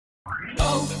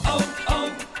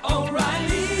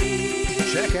O'Reilly!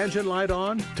 Check engine light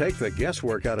on? Take the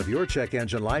guesswork out of your check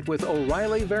engine light with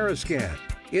O'Reilly Veriscan.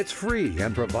 It's free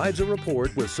and provides a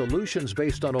report with solutions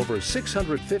based on over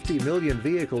 650 million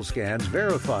vehicle scans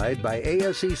verified by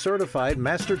ASE certified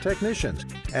master technicians.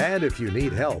 And if you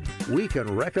need help, we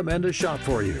can recommend a shop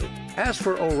for you. Ask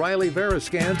for O'Reilly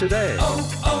Veriscan today.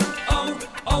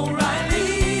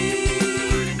 O'Reilly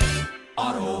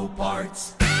Auto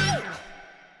Parts.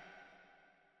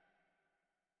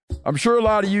 I'm sure a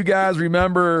lot of you guys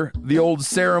remember the old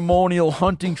ceremonial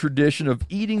hunting tradition of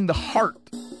eating the heart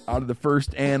out of the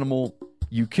first animal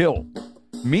you kill.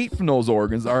 Meat from those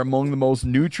organs are among the most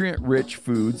nutrient-rich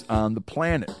foods on the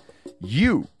planet.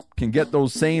 You can get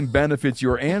those same benefits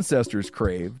your ancestors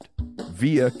craved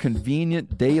via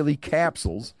convenient daily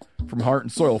capsules from Heart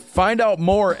and Soil. Find out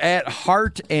more at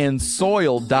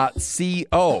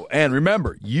heartandsoil.co. And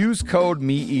remember, use code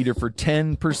MeatEater for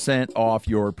 10% off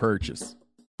your purchase.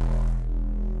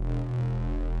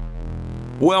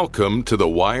 Welcome to the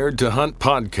Wired to Hunt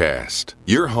podcast,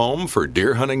 your home for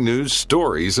deer hunting news,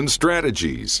 stories, and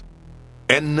strategies.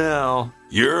 And now,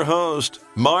 your host,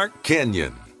 Mark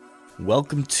Kenyon.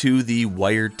 Welcome to the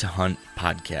Wired to Hunt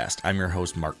podcast. I'm your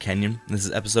host, Mark Kenyon. This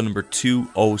is episode number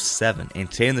 207. And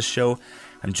today on the show,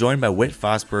 I'm joined by Whit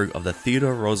Fosberg of the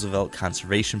Theodore Roosevelt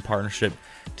Conservation Partnership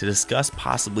to discuss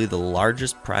possibly the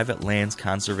largest private lands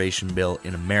conservation bill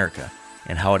in America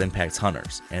and how it impacts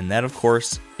hunters. And that, of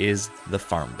course, is the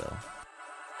Farm Bill.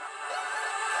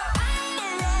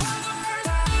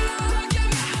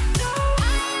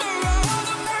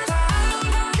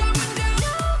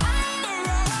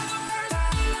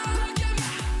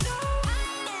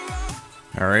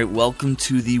 All right, welcome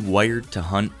to the Wired to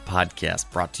Hunt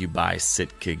podcast, brought to you by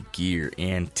Sitka Gear.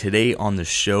 And today on the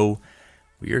show,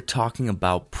 we are talking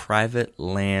about private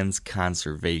lands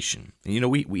conservation. And, you know,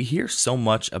 we hear so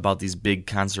much about these big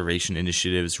conservation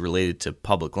initiatives related to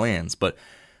public lands, but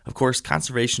of course,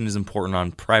 conservation is important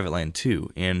on private land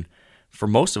too. And for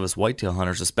most of us whitetail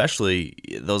hunters, especially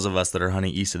those of us that are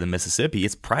hunting east of the Mississippi,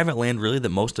 it's private land really that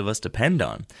most of us depend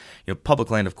on. You know,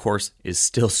 public land, of course, is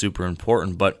still super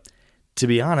important, but to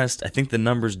be honest, I think the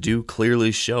numbers do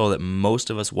clearly show that most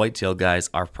of us whitetail guys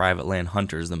are private land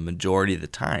hunters the majority of the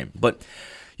time. But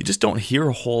you just don't hear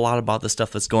a whole lot about the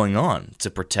stuff that's going on to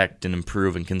protect and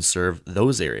improve and conserve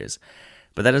those areas.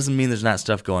 But that doesn't mean there's not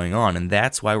stuff going on, and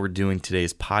that's why we're doing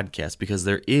today's podcast, because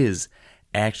there is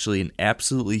actually an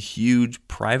absolutely huge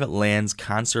private lands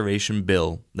conservation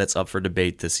bill that's up for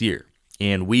debate this year.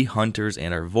 And we hunters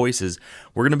and our voices,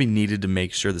 we're going to be needed to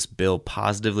make sure this bill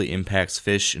positively impacts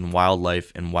fish and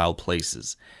wildlife and wild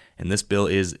places. And this bill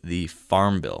is the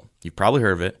Farm Bill. You've probably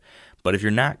heard of it, but if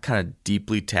you're not kind of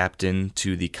deeply tapped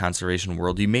into the conservation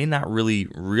world, you may not really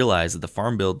realize that the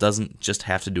Farm Bill doesn't just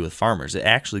have to do with farmers. It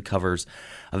actually covers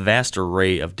a vast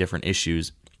array of different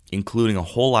issues, including a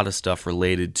whole lot of stuff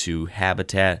related to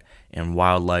habitat and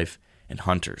wildlife and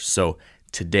hunters. So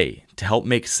today, to help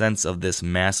make sense of this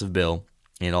massive bill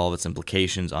and all of its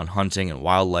implications on hunting and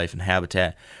wildlife and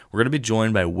habitat, we're going to be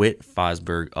joined by Whit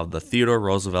Fosberg of the Theodore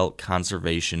Roosevelt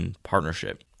Conservation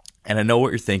Partnership. And I know what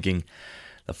you're thinking.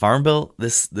 The Farm Bill,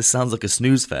 this sounds like a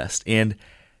snooze fest. And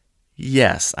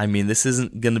yes, I mean, this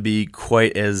isn't going to be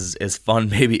quite as fun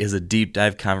maybe as a deep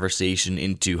dive conversation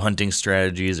into hunting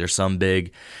strategies or some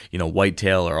big,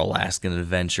 whitetail or Alaskan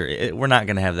adventure. We're not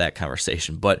going to have that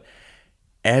conversation. But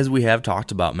as we have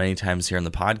talked about many times here on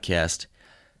the podcast,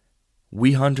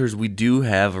 we hunters, we do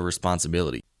have a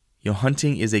responsibility.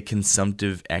 Hunting is a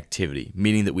consumptive activity,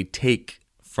 meaning that we take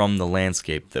from the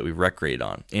landscape that we recreate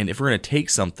on. And if we're going to take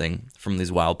something from these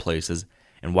wild places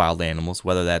and wild animals,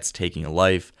 whether that's taking a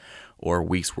life or a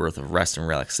week's worth of rest and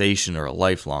relaxation or a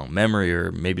lifelong memory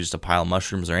or maybe just a pile of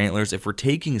mushrooms or antlers, if we're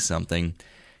taking something,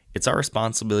 it's our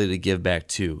responsibility to give back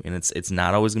too. And it's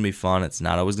not always going to be fun. It's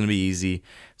not always going to be easy.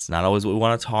 It's not always what we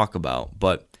want to talk about.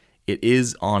 But it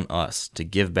is on us to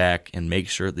give back and make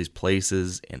sure that these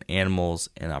places and animals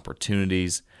and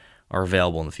opportunities are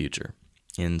available in the future.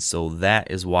 And so that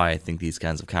is why I think these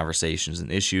kinds of conversations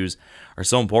and issues are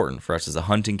so important for us as a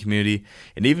hunting community,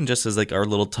 and even just as like our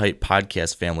little tight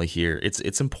podcast family here.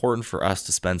 It's important for us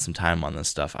to spend some time on this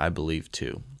stuff, I believe,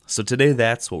 too. So today,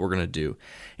 that's what we're going to do.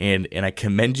 And I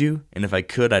commend you, and if I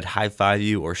could, I'd high-five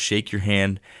you or shake your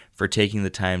hand for taking the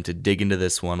time to dig into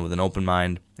this one with an open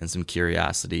mind and some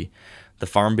curiosity. The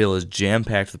Farm Bill is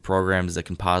jam-packed with programs that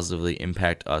can positively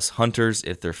impact us hunters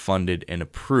if they're funded and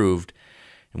approved.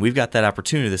 And we've got that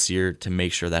opportunity this year to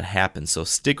make sure that happens. So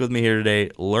stick with me here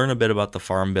today, learn a bit about the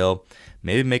Farm Bill,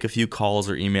 maybe make a few calls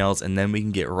or emails, and then we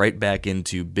can get right back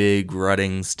into big,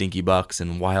 rutting, stinky bucks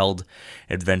and wild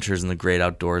adventures in the great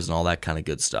outdoors and all that kind of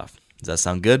good stuff. Does that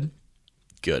sound good?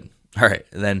 Good. All right,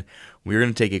 then we're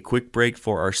going to take a quick break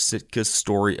for our Sitka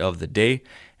story of the day,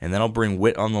 and then I'll bring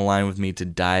Whit on the line with me to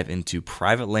dive into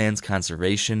private lands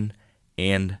conservation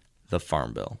and the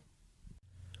Farm Bill.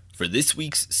 For this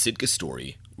week's Sitka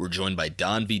story, we're joined by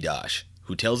Don Vidash,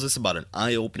 who tells us about an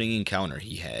eye-opening encounter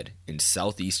he had in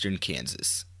southeastern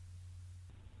Kansas.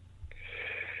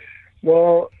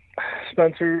 Well,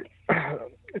 Spencer,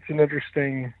 it's an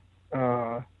interesting...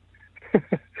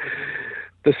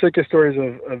 The Sitka stories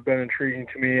have been intriguing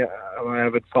to me. I'm an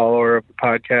avid follower of the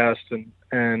podcast,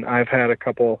 and I've had a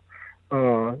couple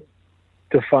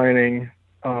defining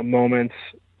moments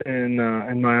in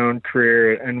my own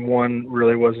career, and one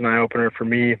really was an eye-opener for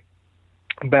me.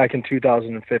 Back in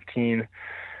 2015,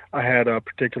 I had a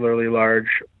particularly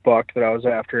large buck that I was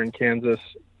after in Kansas,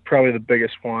 probably the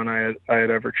biggest one I had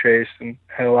ever chased, and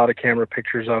had a lot of camera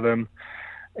pictures of him,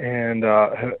 and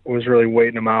was really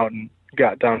waiting him out, and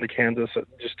got down to Kansas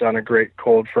just on a great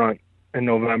cold front in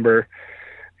November,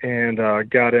 and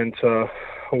got into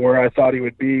where I thought he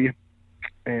would be.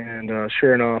 And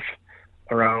sure enough,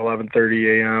 around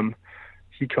 11:30 a.m.,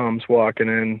 he comes walking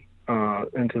in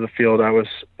into the field I was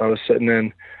sitting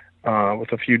in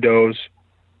with a few does,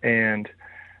 and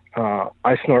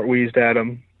I snort wheezed at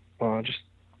him, just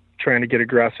trying to get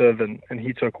aggressive, and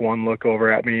he took one look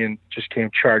over at me and just came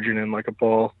charging in like a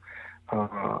bull.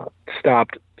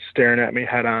 Stopped staring at me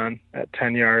head on at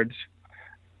 10 yards,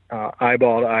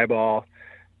 eyeball to eyeball.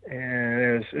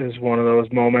 And it was one of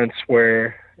those moments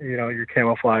where, your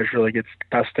camouflage really gets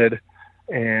tested.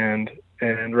 And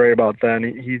right about then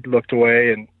he looked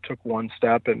away and took one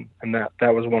step, and that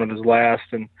was one of his last.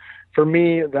 And for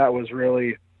me, that was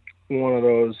really one of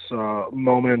those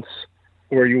moments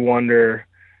where you wonder,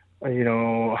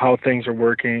 how things are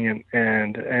working,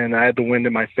 and I had the wind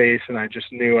in my face, and I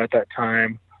just knew at that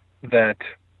time that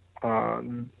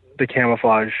the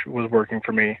camouflage was working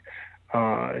for me.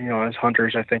 As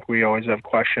hunters, I think we always have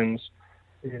questions.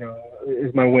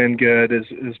 Is my wind good? Is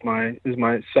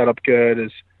my setup good?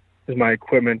 Is my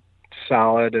equipment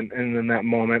solid? And in that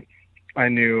moment, I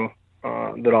knew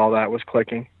that all that was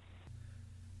clicking.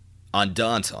 On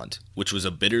Don's hunt, which was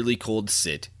a bitterly cold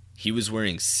sit, he was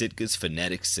wearing Sitka's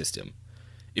Fanatic system.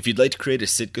 If you'd like to create a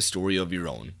Sitka story of your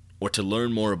own, or to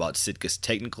learn more about Sitka's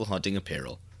technical hunting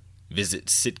apparel, visit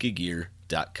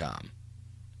sitkagear.com.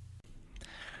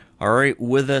 All right,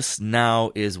 with us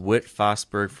now is Whit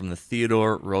Fosberg from the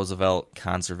Theodore Roosevelt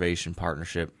Conservation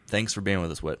Partnership. Thanks for being with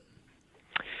us, Whit.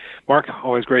 Mark,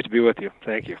 always great to be with you.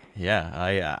 Thank you. Yeah,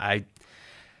 I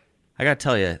got to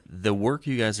tell you, the work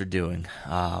you guys are doing,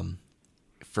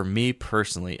 for me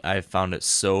personally, I found it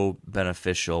so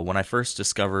beneficial. When I first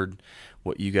discovered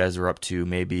what you guys are up to,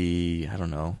 maybe,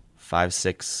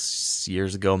 5-6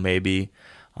 years ago, maybe,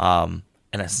 and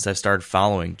since I started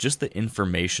following just the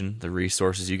information, the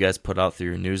resources you guys put out through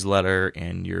your newsletter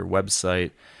and your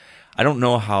website, I don't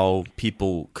know how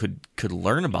people could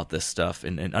learn about this stuff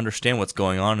and understand what's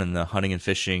going on in the hunting and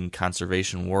fishing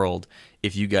conservation world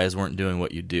if you guys weren't doing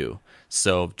what you do.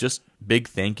 So just big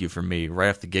thank you from me right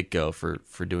off the get-go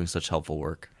for doing such helpful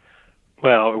work.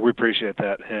 Well, we appreciate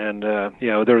that. And,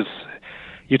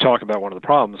 you talk about one of the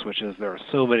problems, which is there are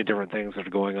so many different things that are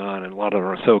going on, and a lot of them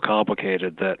are so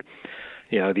complicated that,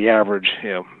 the average,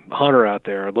 hunter out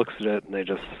there looks at it and they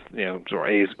just, sort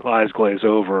of eyes glaze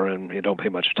over and you don't pay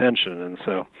much attention. And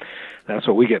so that's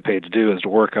what we get paid to do, is to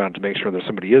work on to make sure that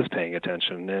somebody is paying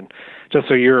attention. And just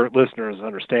so your listeners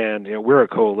understand, we're a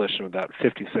coalition of about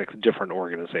 56 different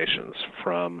organizations,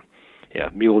 from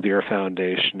Mule Deer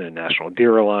Foundation and National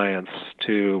Deer Alliance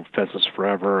to Pheasants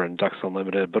Forever and Ducks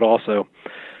Unlimited, but also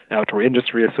Outdoor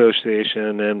Industry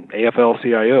Association and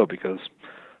AFL-CIO, because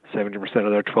 70%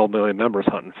 of their 12 million members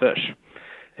hunt and fish.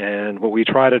 And what we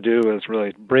try to do is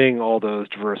really bring all those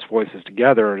diverse voices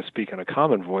together to speak in a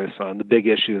common voice on the big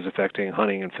issues affecting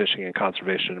hunting and fishing and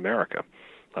conservation in America,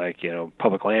 like,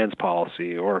 public lands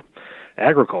policy or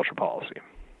agriculture policy.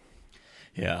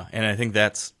 Yeah, and I think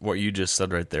that's what you just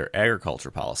said right there.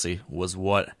 Agriculture policy was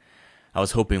what I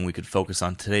was hoping we could focus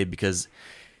on today, because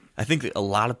I think that a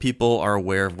lot of people are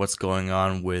aware of what's going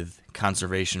on with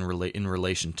conservation in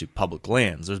relation to public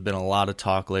lands. There's been a lot of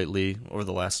talk lately over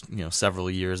the last several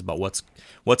years about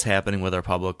what's happening with our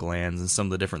public lands and some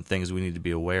of the different things we need to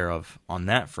be aware of on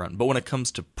that front. But when it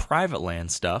comes to private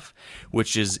land stuff,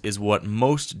 which is what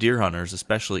most deer hunters,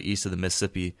 especially east of the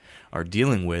Mississippi, are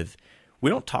dealing with, we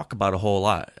don't talk about a whole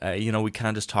lot. We kind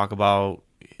of just talk about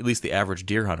at least the average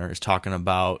deer hunter is talking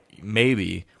about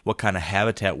maybe what kind of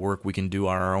habitat work we can do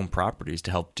on our own properties to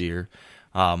help deer.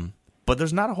 But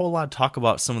there's not a whole lot of talk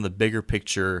about some of the bigger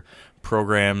picture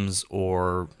programs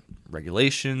or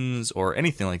regulations or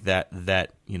anything like that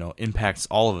impacts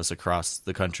all of us across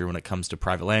the country when it comes to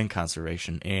private land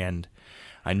conservation. And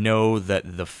I know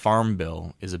that the Farm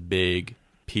Bill is a big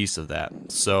piece of that.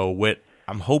 So Whit,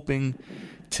 I'm hoping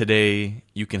today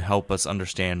you can help us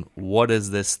understand what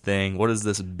is this thing, what is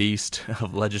this beast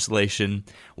of legislation,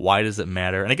 why does it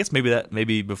matter? And I guess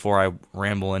maybe before I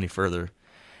ramble any further,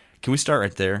 can we start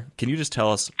right there? Can you just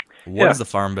tell us what is the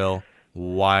Farm Bill?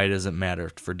 Why does it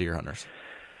matter for deer hunters?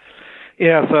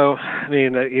 Yeah, so I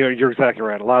mean, you're exactly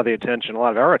right. A lot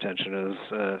of our attention is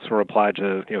sort of applied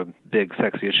to big,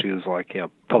 sexy issues like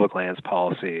public lands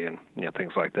policy and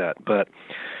things like that. But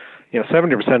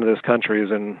 70% of this country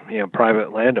is in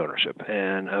private land ownership,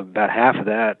 and about half of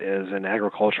that is in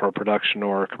agricultural production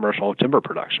or commercial timber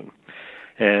production.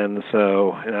 And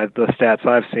so the stats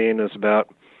I've seen is about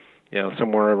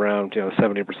somewhere around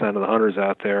 70% of the hunters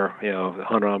out there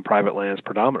hunt on private lands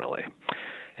predominantly.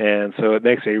 And so it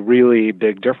makes a really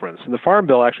big difference. And the Farm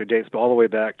Bill actually dates all the way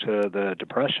back to the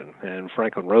Depression and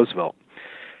Franklin Roosevelt.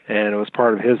 And it was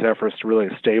part of his efforts to really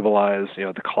stabilize,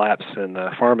 the collapse in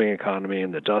the farming economy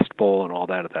and the Dust Bowl and all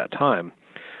that at that time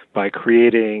by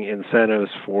creating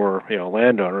incentives for,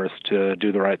 landowners to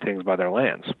do the right things by their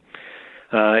lands.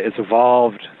 It's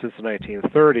evolved since the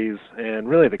 1930s, and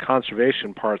really the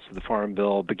conservation parts of the Farm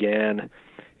Bill began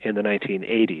in the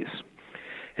 1980s.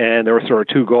 And there were sort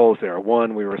of two goals there.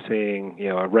 One, we were seeing,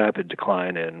 a rapid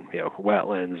decline in,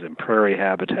 wetlands and prairie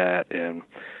habitat and,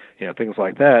 things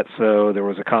like that. So there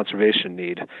was a conservation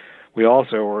need. We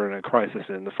also were in a crisis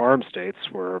in the farm states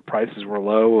where prices were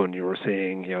low and you were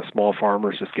seeing, small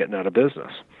farmers just getting out of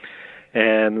business.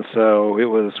 And so it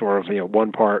was sort of,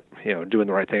 one part, doing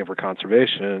the right thing for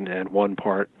conservation and one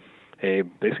part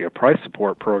basically a price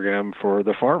support program for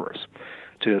the farmers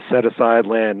to set aside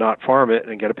land, not farm it,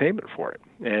 and get a payment for it.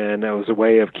 And that was a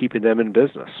way of keeping them in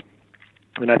business.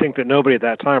 And I think that nobody at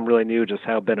that time really knew just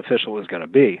how beneficial it was going to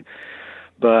be.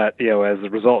 But, as the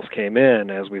results came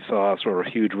in, as we saw sort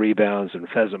of huge rebounds in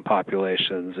pheasant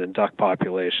populations and duck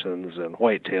populations and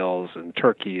whitetails and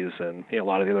turkeys and a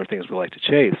lot of the other things we like to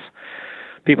chase,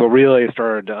 people really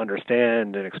started to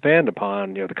understand and expand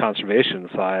upon, the conservation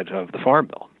side of the Farm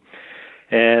Bill.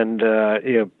 And,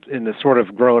 in the sort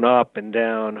of grown up and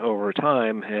down over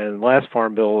time, and the last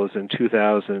Farm Bill was in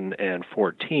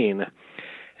 2014.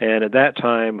 And at that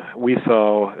time, we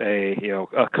saw a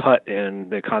cut in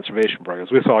the conservation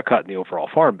programs. We saw a cut in the overall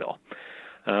Farm Bill.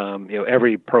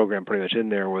 Every program pretty much in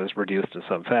there was reduced in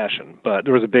some fashion. But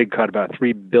there was a big cut, about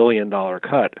 $3 billion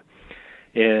cut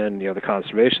in the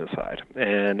conservation side.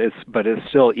 And it's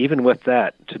still, even with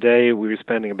that, today we were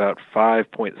spending about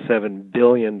 $5.7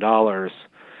 billion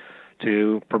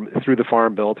through the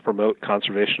Farm Bill to promote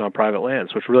conservation on private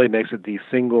lands, which really makes it the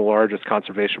single largest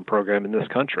conservation program in this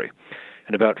country.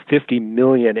 And about 50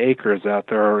 million acres out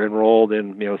there are enrolled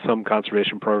in some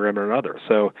conservation program or another.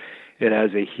 So it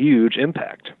has a huge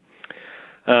impact.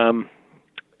 There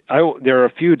are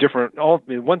a few different.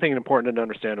 One thing important to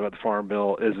understand about the Farm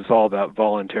Bill is it's all about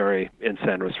voluntary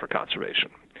incentives for conservation.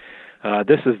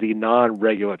 This is the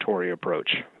non-regulatory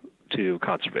approach to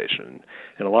conservation,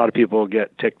 and a lot of people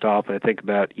get ticked off and think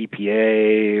about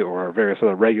EPA or various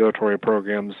other regulatory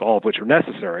programs, all of which are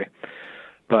necessary.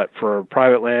 But for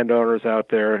private landowners out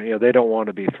there, they don't want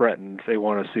to be threatened. They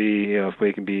want to see if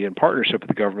we can be in partnership with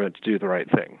the government to do the right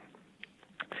thing.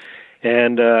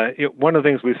 And one of the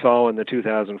things we saw in the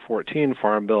 2014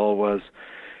 Farm Bill was,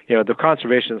 the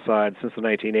conservation side since the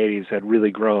 1980s had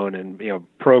really grown, and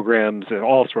programs and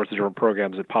all sorts of different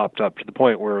programs had popped up to the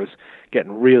point where it was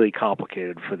getting really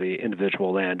complicated for the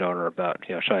individual landowner about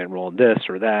should I enroll in this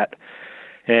or that.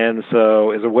 And so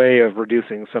as a way of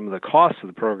reducing some of the costs of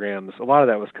the programs, a lot of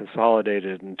that was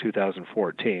consolidated in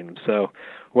 2014. So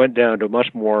went down to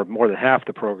more than half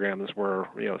the programs were,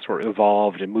 sort of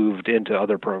evolved and moved into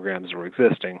other programs that were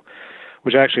existing,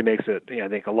 which actually makes it, I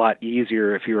think, a lot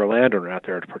easier if you're a landowner out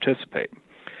there to participate.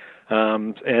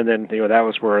 And then, that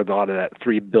was where a lot of that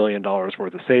 $3 billion worth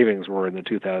of savings were in the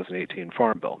 2018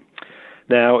 Farm Bill.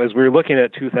 Now, as we're looking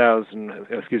at the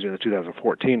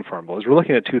 2014 Farm Bill, as we're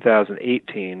looking at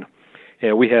 2018,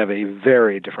 we have a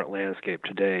very different landscape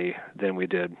today than we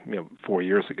did 4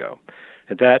 years ago.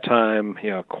 At that time,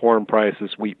 corn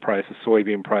prices, wheat prices,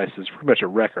 soybean prices, pretty much at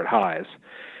record highs.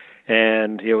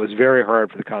 And it was very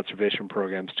hard for the conservation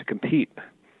programs to compete,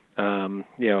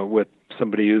 with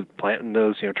somebody who's planting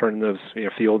those, turning those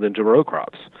field into row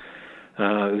crops.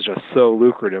 It was just so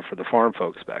lucrative for the farm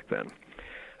folks back then.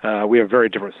 we have a very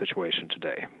different situation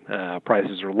today.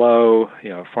 Prices are low.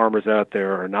 Farmers out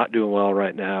there are not doing well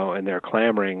right now, and they're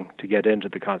clamoring to get into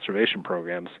the conservation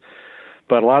programs.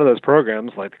 But a lot of those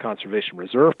programs, like the Conservation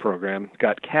Reserve Program,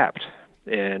 got capped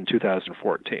in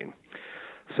 2014.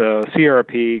 So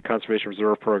CRP, Conservation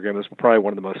Reserve Program, is probably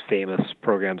one of the most famous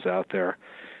programs out there.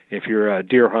 If you're a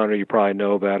deer hunter, you probably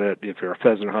know about it. If you're a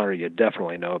pheasant hunter, you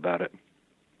definitely know about it.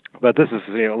 But this is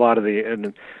a lot of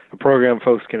the program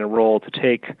folks can enroll to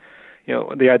take,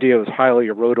 the idea of highly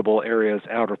erodible areas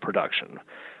out of production,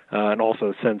 and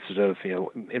also sensitive,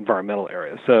 environmental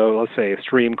areas. So let's say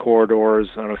stream corridors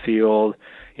on a field,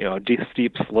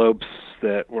 steep slopes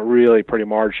that were really pretty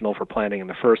marginal for planting in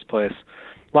the first place.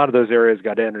 A lot of those areas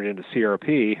got entered into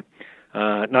CRP,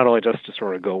 not only just to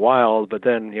sort of go wild, but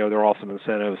then, there are also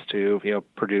incentives to,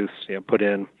 produce, put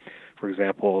in, for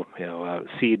example,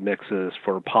 seed mixes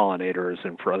for pollinators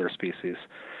and for other species.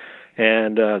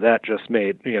 And that just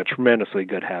made, tremendously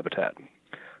good habitat.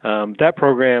 That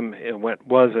program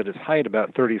was at its height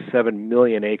about 37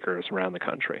 million acres around the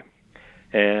country.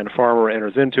 And a farmer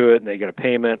enters into it, and they get a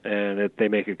payment, and they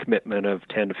make a commitment of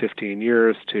 10 to 15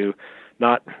 years to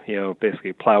not,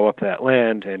 basically plow up that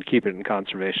land and keep it in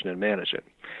conservation and manage it.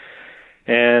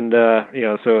 And,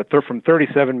 so from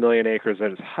 37 million acres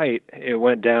at its height, it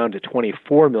went down to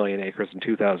 24 million acres in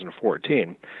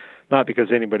 2014. Not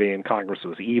because anybody in Congress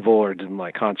was evil or didn't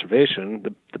like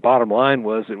conservation. The bottom line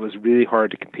was it was really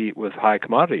hard to compete with high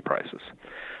commodity prices.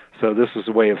 So this was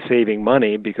a way of saving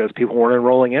money because people weren't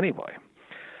enrolling anyway.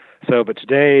 So, but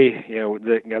today,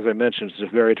 as I mentioned, it's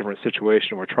a very different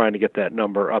situation. We're trying to get that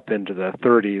number up into the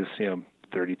 30s,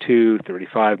 32,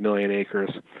 35 million acres,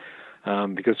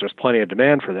 because there's plenty of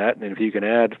demand for that. And if you can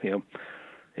add,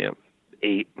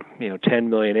 8, 10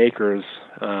 million acres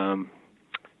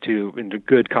into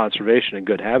good conservation and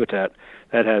good habitat,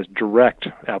 that has direct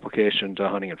application to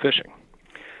hunting and fishing.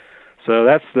 So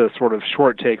that's the sort of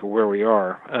short take of where we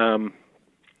are.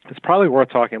 It's probably worth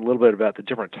talking a little bit about the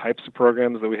different types of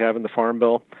programs that we have in the Farm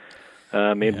Bill.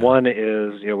 One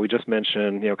is, we just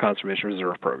mentioned, Conservation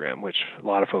Reserve Program, which a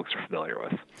lot of folks are familiar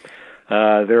with.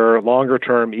 There are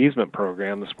longer-term easement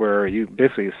programs where you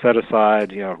basically set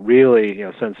aside, really,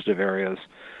 sensitive areas,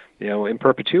 in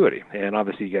perpetuity, and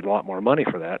obviously you get a lot more money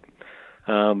for that.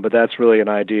 But that's really an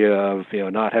idea of,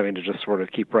 not having to just sort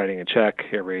of keep writing a check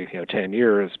every, 10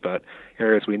 years, but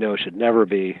areas we know should never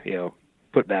be,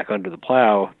 put back under the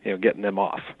plow, getting them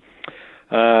off.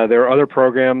 There are other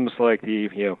programs like the,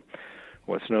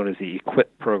 what's known as the EQIP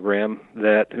program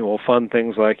that will fund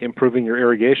things like improving your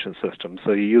irrigation system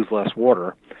so you use less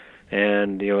water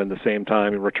and, in the same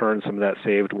time, you return some of that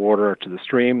saved water to the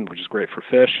stream, which is great for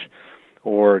fish,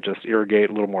 or just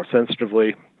irrigate a little more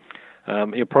sensitively.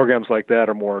 Programs like that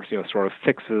are more, sort of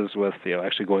fixes with,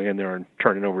 actually going in there and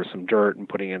turning over some dirt and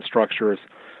putting in structures,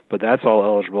 but that's all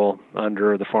eligible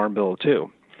under the Farm Bill too.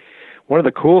 One of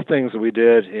the cool things that we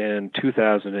did in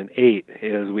 2008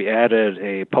 is we added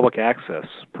a public access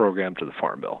program to the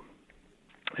Farm Bill,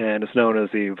 and it's known as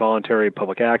the Voluntary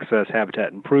Public Access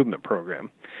Habitat Improvement Program.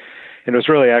 And it was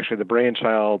really actually the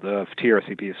brainchild of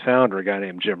TRCP's founder, a guy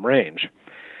named Jim Range.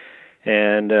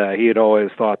 And he had always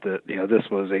thought that this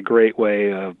was a great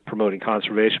way of promoting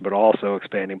conservation, but also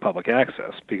expanding public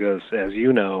access. Because, as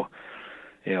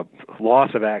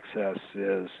loss of access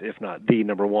is, if not the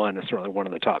number one, is certainly one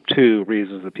of the top 2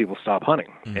 reasons that people stop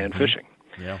hunting and fishing.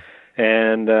 Yeah.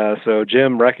 And so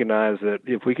Jim recognized that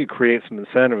if we could create some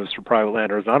incentives for private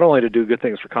landowners, not only to do good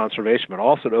things for conservation, but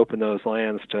also to open those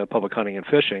lands to public hunting and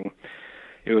fishing,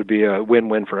 it would be a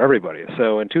win-win for everybody.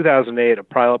 So in 2008, a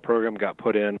pilot program got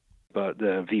put in, but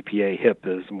the VPA HIP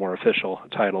is the more official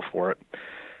title for it.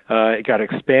 It got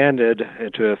expanded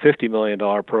into a $50 million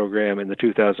program in the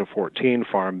 2014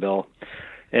 Farm Bill,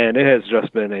 and it has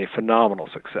just been a phenomenal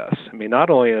success. I mean, not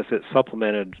only has it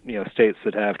supplemented, states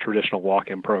that have traditional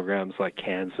walk-in programs like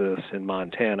Kansas and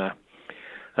Montana,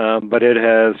 but it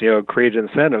has, created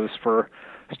incentives for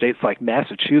states like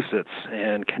Massachusetts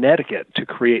and Connecticut to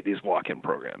create these walk-in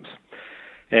programs.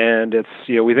 And it's,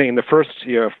 we think in the first,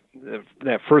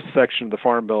 that first section of the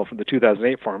Farm Bill, from the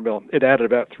 2008 Farm Bill, it added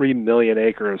about 3 million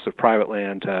acres of private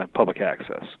land to public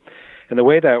access. And the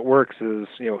way that works is,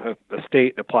 a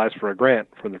state applies for a grant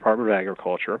from the Department of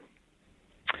Agriculture,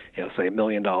 say $1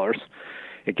 million.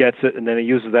 It gets it, and then it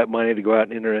uses that money to go out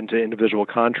and enter into individual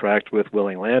contract with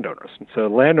willing landowners. And so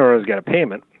the landowners get a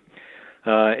payment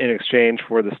in exchange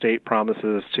for the state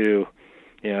promises to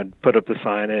put up the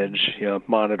signage,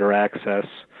 monitor access,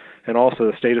 and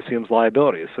also the state assumes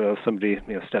liability. So if somebody,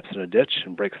 steps in a ditch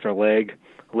and breaks their leg,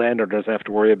 the landowner doesn't have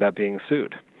to worry about being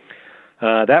sued.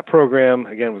 That program,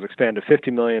 again, was expanded to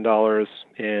 $50 million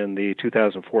in the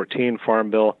 2014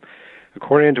 Farm Bill.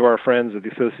 According to our friends at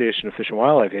the Association of Fish and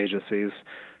Wildlife Agencies,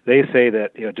 they say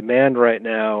that demand right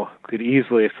now could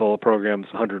easily fill a program's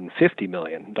 $150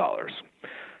 million,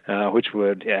 which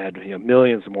would add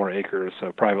millions of more acres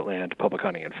of private land to public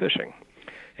hunting and fishing.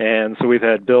 And so we've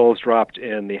had bills dropped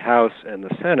in the House and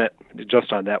the Senate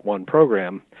just on that one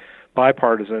program,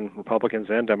 bipartisan, Republicans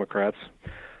and Democrats,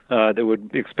 that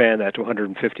would expand that to a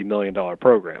 $150 million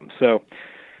program. So,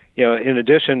 in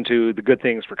addition to the good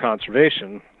things for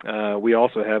conservation, we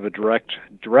also have a direct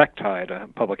tie to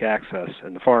public access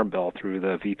in the Farm Bill through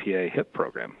the VPA HIP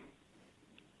program.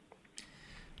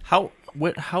 How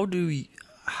do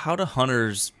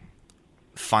hunters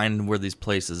find where these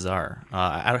places are?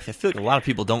 I feel like a lot of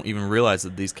people don't even realize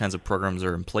that these kinds of programs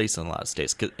are in place in a lot of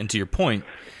states. And to your point,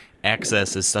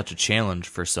 access is such a challenge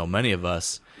for so many of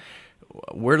us.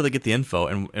 Where do they get the info,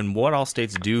 and what all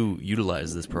states do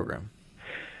utilize this program?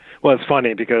 Well, it's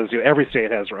funny because every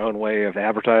state has their own way of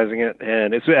advertising it,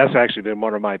 and that's actually been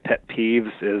one of my pet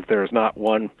peeves. Is there's not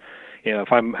one. If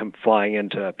I'm flying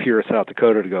into Pierre, South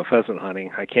Dakota to go pheasant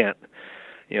hunting, I can't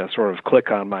sort of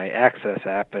click on my Access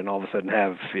app and all of a sudden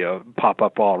have pop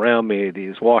up all around me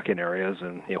these walk-in areas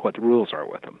and what the rules are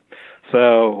with them.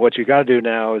 So what you got to do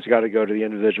now is you got to go to the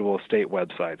individual state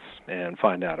websites and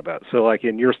find out about it. So like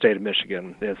in your state of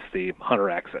Michigan, it's the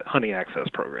hunting access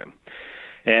program.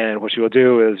 And what you'll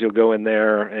do is you'll go in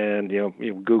there and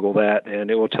you Google that,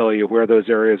 and it will tell you where those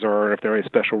areas are and if there are any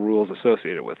special rules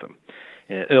associated with them.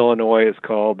 In Illinois, it's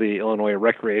called the Illinois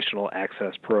Recreational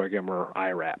Access Program, or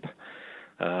IRAP.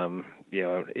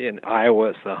 In Iowa,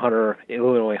 it's the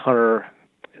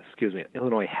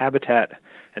Illinois Habitat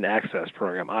and Access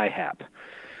Program, IHAP.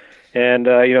 And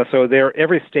so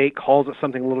every state calls it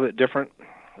something a little bit different.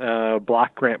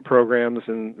 Block grant programs,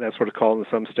 and that's what it's called in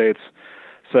some states.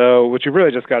 So what you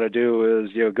really just got to do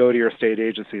is go to your state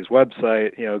agency's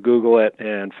website, Google it,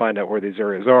 and find out where these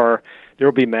areas are. There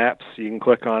will be maps. You can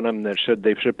click on them. They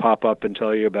should pop up and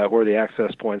tell you about where the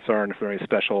access points are and if there are any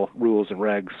special rules and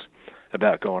regs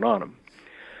about going on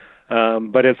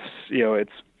them. But it's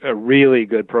a really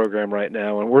good program right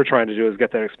now, and what we're trying to do is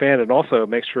get that expanded and also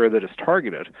make sure that it's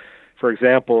targeted. For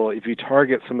example, if you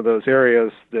target some of those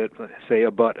areas that, say,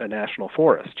 abut a national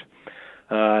forest,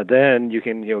 then you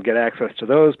can get access to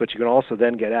those, but you can also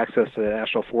then get access to the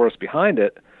national forest behind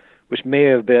it, which may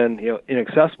have been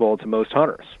inaccessible to most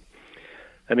hunters.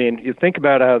 I mean, you think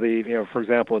about how for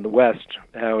example, in the West,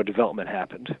 how development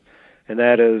happened. And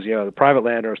that is, the private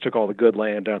landowners took all the good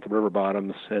land down at the river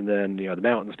bottoms, and then, the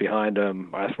mountains behind them,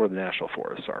 that's where the national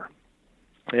forests are.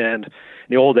 And in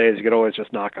the old days, you could always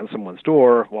just knock on someone's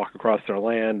door, walk across their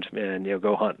land, and,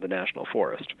 go hunt in the national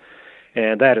forest.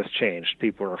 And that has changed.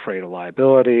 People are afraid of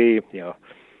liability.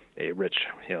 A rich,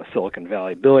 Silicon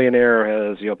Valley billionaire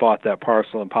has, bought that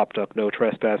parcel and popped up no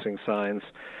trespassing signs.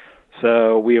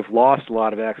 So we have lost a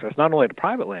lot of access, not only to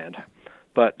private land,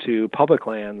 but to public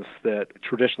lands that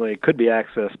traditionally could be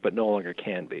accessed but no longer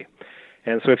can be.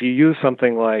 And so if you use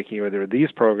something like there are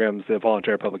these programs, the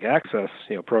voluntary public access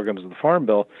programs of the Farm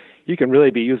Bill, you can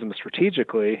really be using them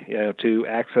strategically to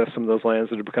access some of those lands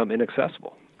that have become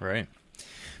inaccessible. Right.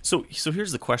 So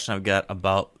here's the question I've got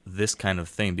about this kind of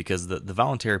thing, because the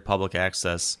voluntary public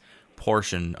access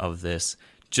portion of this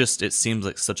it seems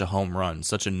like such a home run,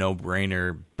 such a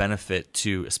no-brainer benefit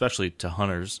especially to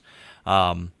hunters.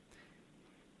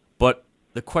 But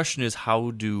the question is,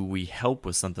 how do we help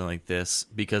with something like this?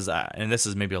 Because, and this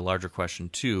is maybe a larger question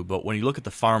too, but when you look at the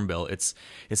Farm Bill, it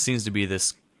seems to be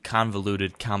this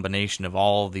convoluted combination of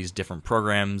all these different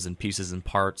programs and pieces and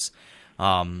parts.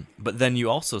 But then you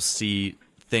also see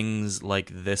things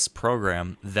like this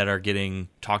program that are getting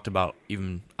talked about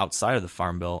even outside of the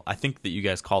Farm Bill. I think that you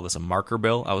guys call this a marker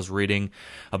bill. I was reading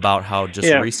about how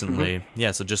recently,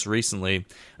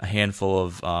 a handful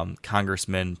of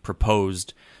congressmen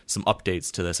proposed some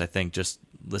updates to this. I think just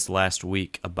this last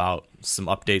week about some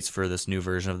updates for this new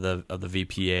version of the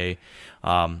VPA.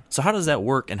 So how does that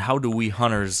work, and how do we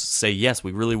hunters say, yes,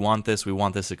 we really want this, we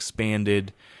want this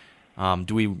expanded?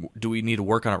 Do we need to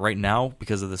work on it right now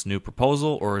because of this new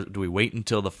proposal, or do we wait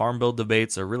until the Farm Bill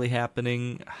debates are really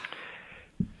happening?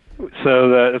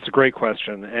 So that's a great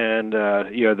question, and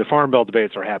the Farm Bill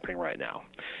debates are happening right now.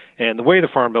 And the way the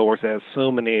Farm Bill works, it has so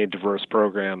many diverse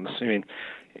programs. I mean,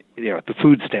 the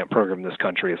food stamp program in this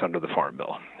country is under the Farm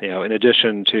Bill. In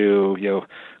addition to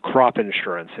crop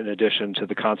insurance, in addition to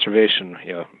the conservation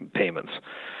payments.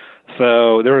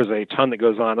 So there is a ton that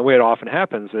goes on. The way it often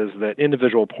happens is that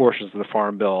individual portions of the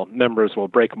Farm Bill, members will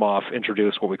break them off,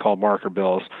 introduce what we call marker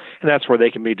bills, and that's where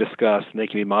they can be discussed and they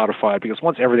can be modified, because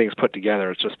once everything's put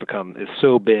together, it's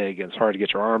so big and it's hard to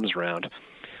get your arms around.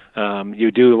 You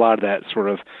do a lot of that sort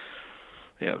of,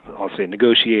 I'll say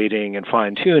negotiating and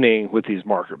fine-tuning with these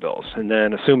marker bills. And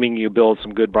then assuming you build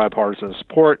some good bipartisan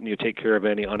support and you take care of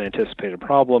any unanticipated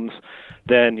problems,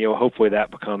 then hopefully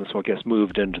that becomes what gets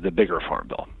moved into the bigger Farm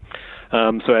Bill.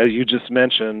 So as you just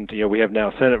mentioned, we have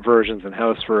now Senate versions and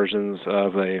House versions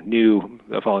of a new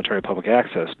voluntary public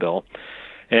access bill.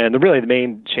 And the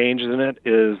main change in it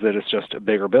is that it's just a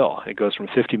bigger bill. It goes from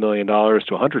 $50 million to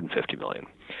 $150 million.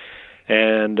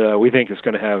 And we think it's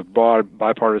going to have broad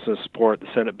bipartisan support. The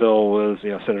Senate bill was,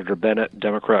 Senator Bennett,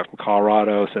 Democrat from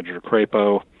Colorado, Senator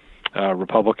Crapo,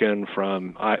 Republican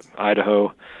from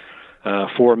Idaho,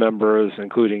 4 members,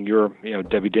 including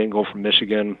Debbie Dingell from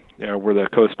Michigan, were the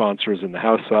co-sponsors in the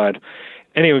House side.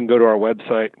 Anyone can go to our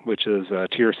website, which is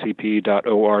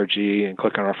trcp.org, and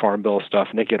click on our Farm Bill stuff,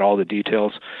 and they get all the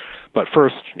details. But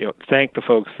first, thank the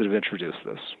folks that have introduced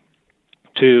this.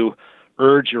 2,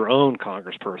 urge your own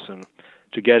congressperson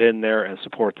to get in there and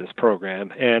support this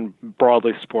program and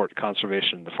broadly support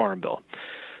conservation in the Farm Bill.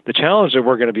 The challenge that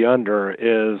we're going to be under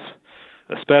is,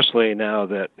 especially now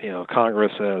that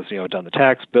Congress has done the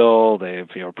tax bill, they've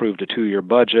approved a 2-year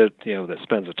budget that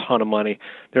spends a ton of money.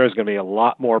 There is going to be a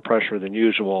lot more pressure than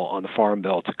usual on the Farm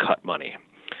Bill to cut money,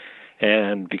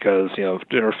 and because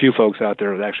there are a few folks out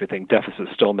there that actually think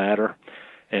deficits still matter,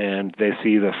 and they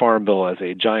see the Farm Bill as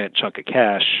a giant chunk of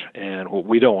cash. And what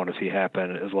we don't want to see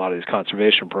happen is a lot of these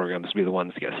conservation programs be the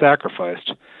ones that get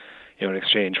sacrificed in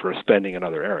exchange for spending in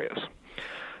other areas.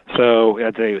 So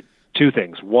I'd say 2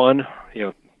 things. 1,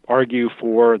 argue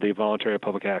for the voluntary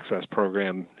public access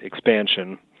program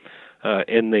expansion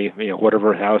in the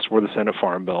whatever House or the Senate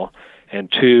Farm Bill, and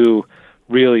 2,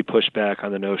 really push back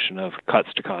on the notion of cuts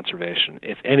to conservation.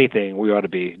 If anything, we ought to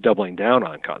be doubling down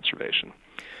on conservation.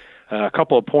 A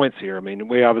couple of points here. I mean,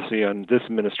 we obviously, this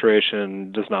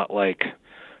administration does not like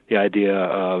the idea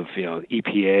of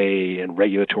EPA and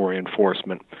regulatory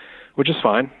enforcement, which is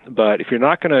fine. But if you're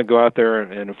not going to go out there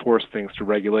and enforce things through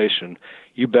regulation,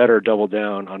 you better double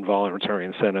down on voluntary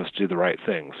incentives to do the right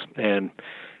things. And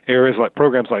areas like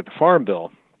programs like the Farm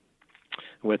Bill,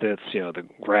 with its the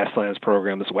grasslands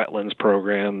programs, wetlands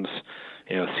programs,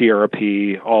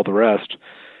 CRP, all the rest.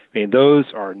 I mean, those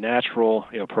are natural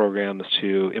programs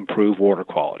to improve water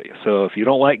quality. So if you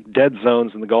don't like dead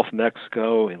zones in the Gulf of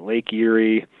Mexico, in Lake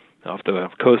Erie, off the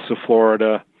coast of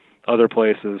Florida, other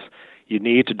places, you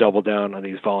need to double down on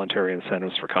these voluntary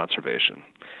incentives for conservation.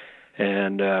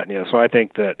 And so I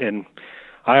think that, and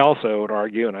I also would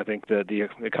argue, and I think that the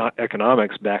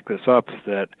economics back this up,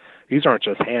 that these aren't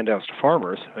just handouts to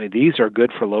farmers. I mean, these are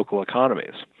good for local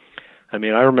economies. I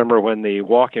mean, I remember when the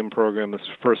walk-in program was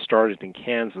first started in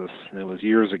Kansas, and it was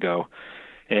years ago,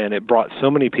 and it brought so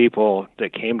many people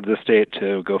that came to the state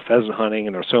to go pheasant hunting,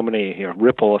 and there were so many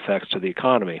ripple effects to the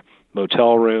economy.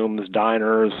 Motel rooms,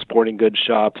 diners, sporting goods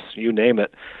shops, you name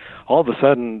it. All of a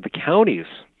sudden, the counties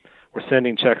were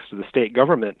sending checks to the state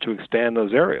government to expand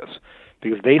those areas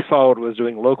because they saw what it was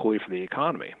doing locally for the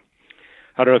economy.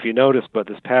 I don't know if you noticed, but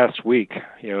this past week,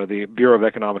 the Bureau of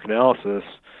Economic Analysis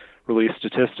released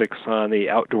statistics on the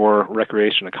outdoor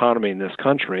recreation economy in this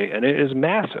country, and it is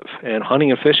massive. And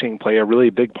hunting and fishing play a really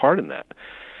big part in that.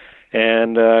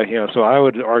 And so I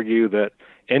would argue that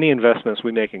any investments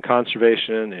we make in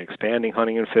conservation and expanding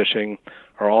hunting and fishing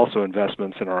are also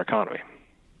investments in our economy.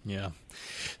 Yeah.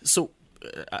 So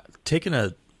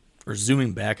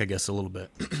zooming back, I guess, a little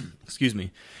bit, excuse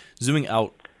me, zooming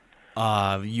out,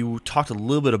 you talked a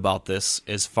little bit about this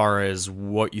as far as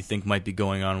what you think might be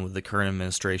going on with the current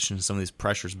administration and some of these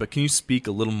pressures, but can you speak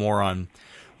a little more on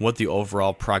what the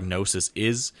overall prognosis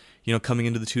is, coming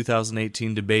into the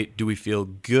 2018 debate? Do we feel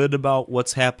good about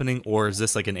what's happening, or is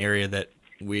this like an area that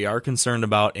we are concerned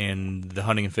about and the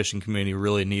hunting and fishing community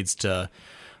really needs to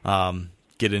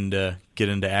get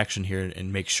into action here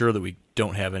and make sure that we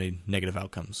don't have any negative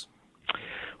outcomes?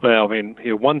 Well, I mean,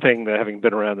 one thing that having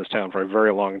been around this town for a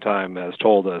very long time has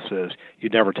told us is you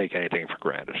never take anything for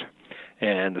granted,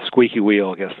 and the squeaky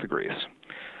wheel gets the grease.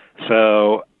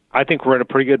 So I think we're in a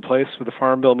pretty good place with the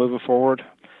Farm Bill moving forward,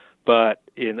 but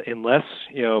unless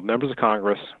members of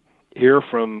Congress hear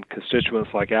from constituents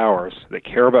like ours that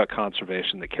care about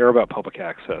conservation, that care about public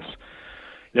access,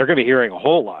 they're going to be hearing a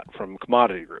whole lot from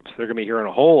commodity groups. They're going to be hearing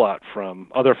a whole lot from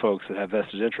other folks that have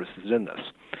vested interests in this.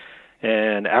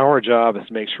 And our job is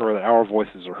to make sure that our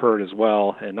voices are heard as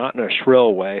well, and not in a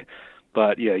shrill way,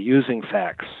 But using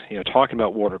facts, talking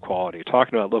about water quality,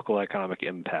 talking about local economic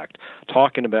impact,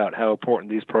 talking about how important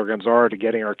these programs are to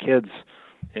getting our kids,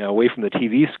 away from the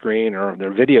TV screen or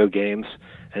their video games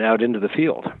and out into the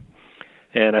field.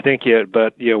 And I think,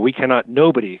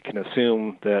 nobody can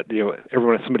assume that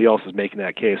somebody else is making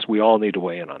that case. We all need to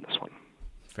weigh in on this one.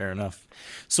 Fair enough.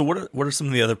 So what are some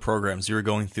of the other programs? You were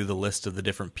going through the list of the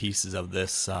different pieces of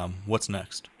this. What's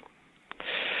next?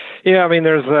 Yeah,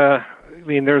 there's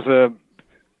a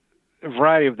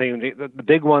variety of things. The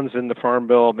big ones in the Farm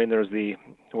Bill, there's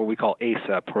what we call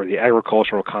ASEP, or the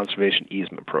Agricultural Conservation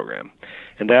Easement Program.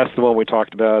 And that's the one we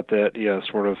talked about that,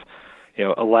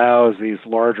 allows these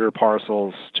larger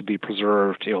parcels to be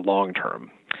preserved, long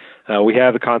term. We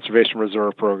have the Conservation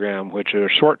Reserve Program, which are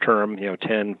short term,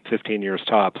 10, 15 years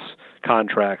tops,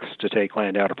 contracts to take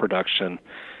land out of production.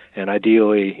 And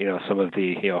ideally, some of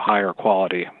the, higher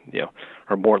quality,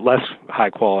 or less high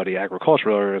quality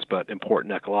agricultural areas, but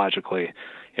important ecologically,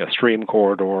 stream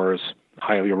corridors,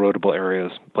 highly erodible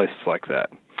areas, places like that.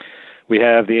 We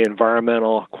have the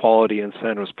Environmental Quality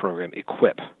Incentives Program,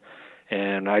 EQIP.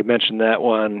 And I mentioned that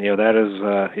one, that is,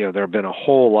 there have been a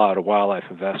whole lot of wildlife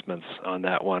investments on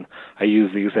that one. I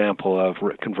use the example of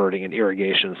converting an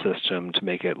irrigation system to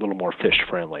make it a little more fish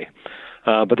friendly.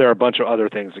 But there are a bunch of other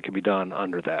things that can be done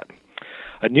under that.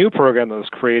 A new program that was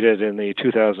created in the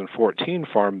 2014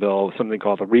 Farm Bill, something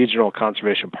called the Regional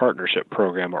Conservation Partnership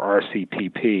Program, or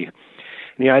RCPP.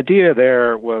 And the idea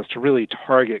there was to really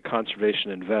target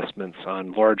conservation investments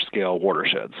on large-scale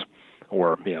watersheds,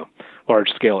 or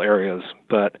large-scale areas.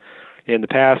 But in the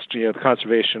past, the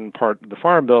conservation part of the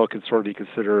Farm Bill could sort of be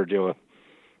considered,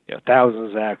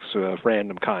 thousands of acts of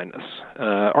random kindness.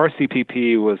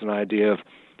 RCPP was an idea of,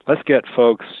 let's get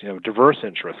folks, diverse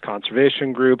interests,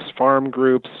 conservation groups, farm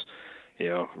groups,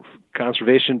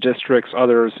 conservation districts,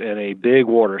 others in a big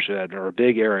watershed or a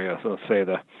big area, so let's say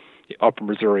the Upper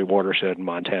Missouri watershed in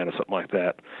Montana, something like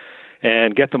that,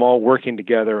 and get them all working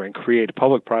together and create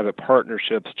public-private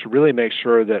partnerships to really make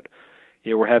sure that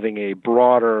we're having a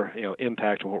broader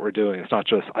impact on what we're doing. It's not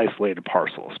just isolated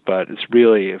parcels, but it's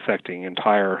really affecting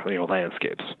entire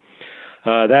landscapes.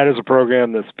 That is a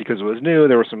program that's, because it was new,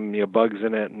 there were some bugs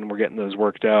in it, and we're getting those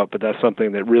worked out, but that's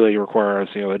something that really requires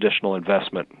additional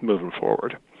investment moving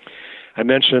forward. I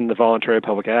mentioned the Voluntary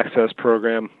Public Access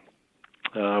Program,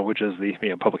 which is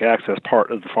the public access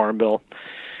part of the Farm Bill.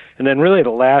 And then really the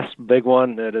last big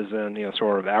one that is in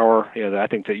sort of our, that I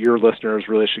think that your listeners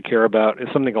really should care about is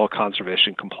something called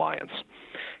conservation compliance.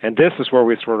 And this is where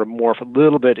we sort of morph a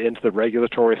little bit into the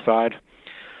regulatory side.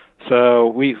 So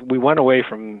we went away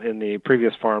from, in the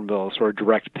previous Farm Bill, sort of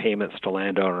direct payments to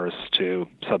landowners to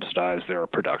subsidize their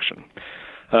production.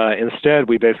 Instead,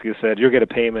 we basically said, you'll get a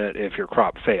payment if your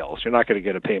crop fails. You're not going to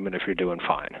get a payment if you're doing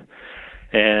fine,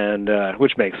 and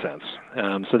which makes sense.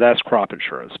 So that's crop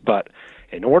insurance. But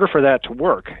in order for that to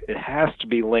work, it has to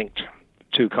be linked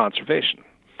to conservation.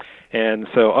 And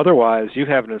so otherwise, you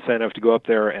have an incentive to go up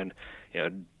there and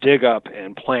dig up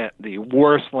and plant the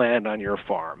worst land on your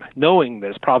farm, knowing that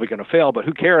it's probably going to fail, but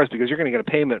who cares, because you're going to get a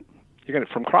payment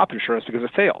from crop insurance because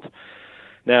it failed.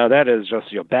 Now, that is just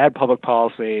bad public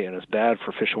policy, and it's bad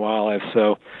for fish and wildlife.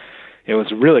 So it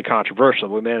was really controversial.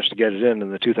 We managed to get it in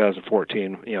the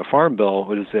 2014 Farm Bill,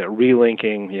 which is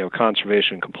relinking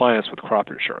conservation compliance with crop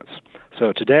insurance.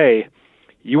 So today,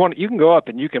 you can go up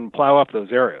and you can plow up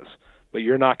those areas, but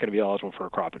you're not going to be eligible for a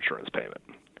crop insurance payment,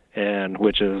 and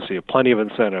which is plenty of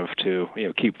incentive to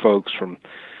keep folks from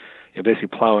basically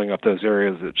plowing up those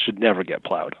areas that should never get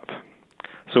plowed up.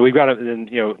 So we've got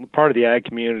part of the ag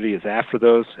community is after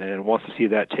those and wants to see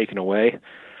that taken away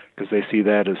because they see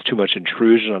that as too much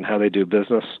intrusion on how they do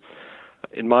business.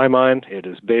 In my mind, it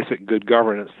is basic good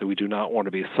governance that we do not want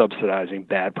to be subsidizing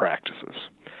bad practices.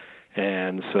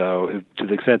 And so to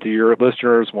the extent that your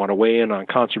listeners want to weigh in on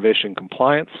conservation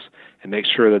compliance and make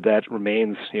sure that that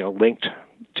remains linked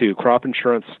to crop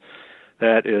insurance,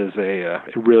 that is a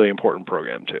really important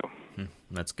program too.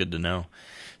 That's good to know.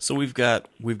 So we've got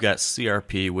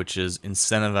CRP, which is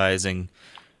incentivizing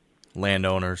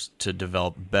landowners to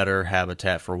develop better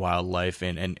habitat for wildlife,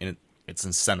 and it's an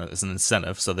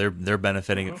incentive, so they're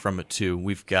benefiting from it too.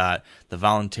 We've got the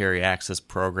voluntary access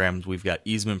programs. We've got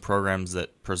easement programs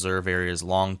that preserve areas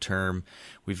long term.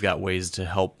 We've got ways to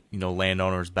help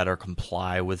landowners better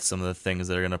comply with some of the things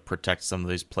that are going to protect some of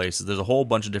these places. There's a whole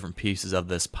bunch of different pieces of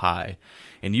this pie,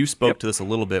 and you spoke to this a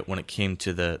little bit when it came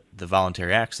to the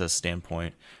voluntary access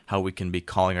standpoint, how we can be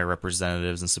calling our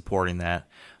representatives and supporting that.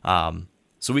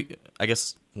 So I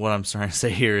guess what I'm trying to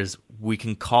say here is we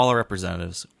can call our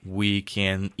representatives, we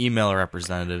can email our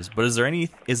representatives, but is there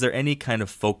any kind of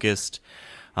focused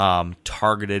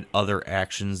targeted other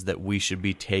actions that we should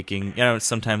be taking? You know,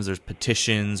 sometimes there's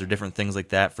petitions or different things like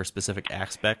that for specific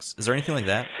aspects. Is there anything like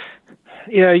that?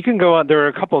 Yeah, you can go on. There are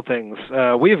a couple of things.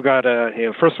 We've got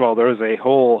first of all, there is a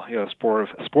whole,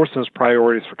 Sportsman's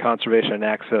Priorities for Conservation and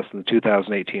Access in the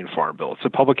 2018 Farm Bill. It's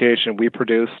a publication we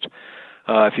produced.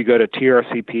 If you go to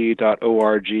trcp.org/Farm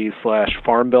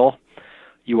Bill,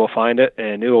 you will find it,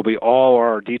 and it will be all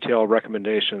our detailed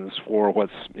recommendations for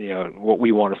what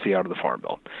we want to see out of the Farm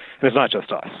Bill. And it's not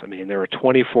just us. I mean, there are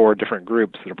 24 different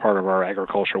groups that are part of our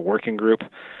agricultural working group.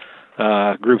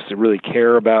 Groups that really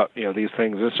care about these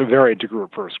things. It's a very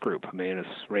diverse group. I mean, it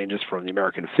ranges from the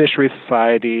American Fishery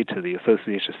Society to the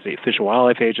Association of State Fish and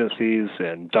Wildlife Agencies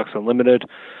and Ducks Unlimited,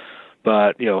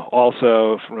 but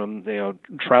also from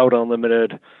Trout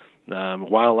Unlimited,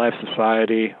 Wildlife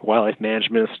Society, Wildlife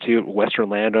Management Institute, Western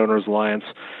Landowners Alliance.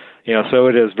 So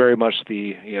it is very much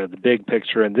the the big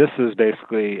picture, and this is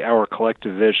basically our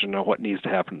collective vision of what needs to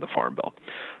happen in the Farm Bill.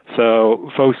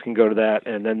 So folks can go to that,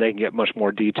 and then they can get much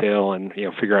more detail and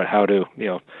figure out how to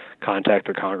contact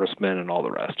their congressman and all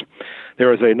the rest.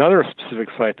 There is another specific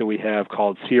site that we have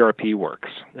called CRP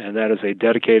Works, and that is a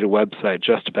dedicated website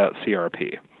just about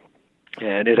CRP,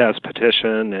 and it has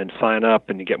petition and sign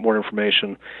up, and you get more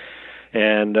information.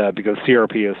 And because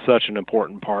CRP is such an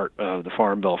important part of the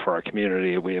Farm Bill for our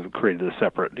community, we have created a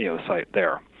separate site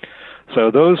there.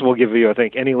 So those will give you, I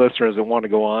think, any listeners that want to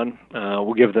go on,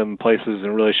 we'll give them places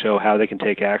and really show how they can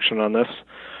take action on this.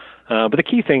 But the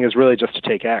key thing is really just to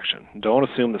take action. Don't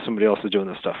assume that somebody else is doing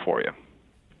this stuff for you.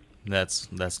 That's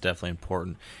definitely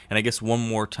important. And I guess one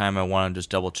more time I want to just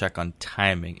double check on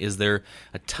timing. Is there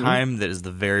a time that is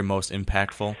the very most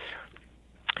impactful?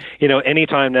 Any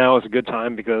time now is a good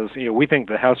time because, we think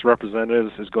the House of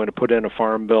Representatives is going to put in a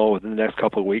Farm Bill within the next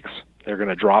couple of weeks. They're going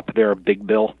to drop their big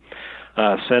bill.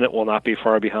 Senate will not be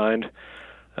far behind.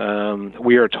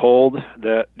 We are told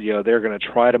that, they're going to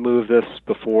try to move this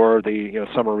before the,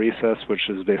 summer recess, which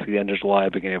is basically the end of July,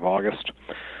 beginning of August.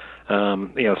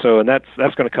 And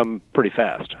that's going to come pretty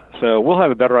fast. So we'll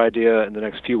have a better idea in the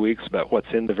next few weeks about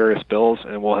what's in the various bills,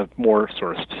 and we'll have more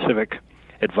sort of specific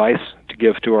advice to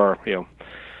give to our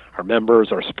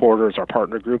members, our supporters, our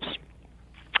partner groups.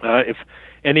 If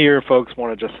any of your folks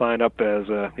want to just sign up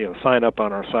sign up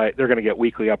on our site, they're going to get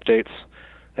weekly updates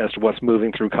as to what's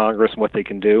moving through Congress and what they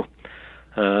can do.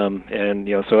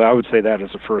 So I would say that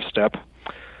is the first step.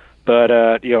 But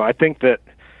I think that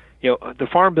the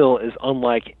Farm Bill is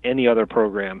unlike any other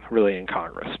program really in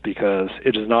Congress because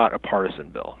it is not a partisan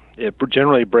bill. It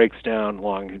generally breaks down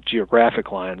along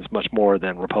geographic lines much more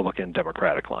than Republican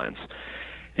Democratic lines.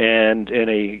 And in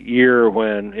a year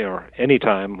when, any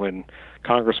time when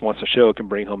Congress wants to show it can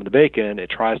bring home the bacon, it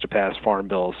tries to pass farm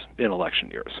bills in election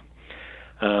years.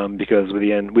 Because with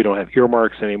the end, we don't have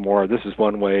earmarks anymore. This is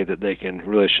one way that they can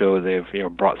really show they've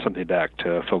brought something back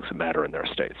to folks that matter in their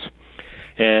states.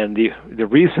 And the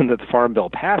reason that the Farm Bill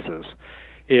passes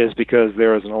is because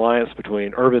there is an alliance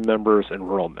between urban members and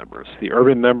rural members. The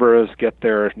urban members get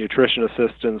their nutrition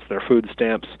assistance, their food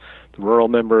stamps. The rural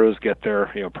members get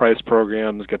their price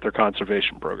programs, get their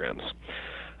conservation programs.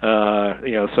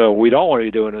 So we don't want to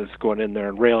be doing is going in there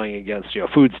and railing against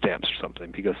food stamps or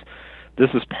something, because this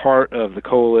is part of the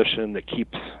coalition that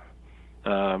keeps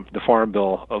the Farm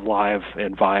Bill alive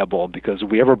and viable. Because if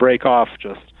we ever break off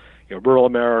just rural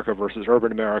America versus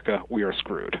urban America, we are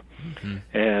screwed.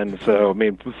 Mm-hmm. And so,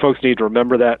 folks need to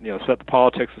remember that. Set the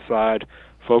politics aside,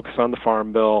 focus on the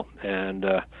Farm Bill, and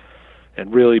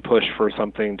really push for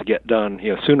something to get done,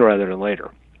 sooner rather than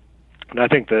later. And I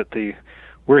think that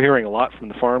we're hearing a lot from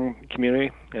the farm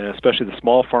community, and especially the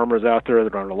small farmers out there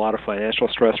that are under a lot of financial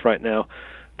stress right now.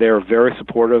 They're very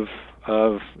supportive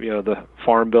of the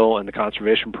Farm Bill and the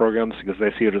conservation programs because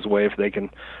they see it as a way if they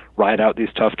can ride out these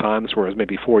tough times, whereas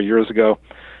maybe 4 years ago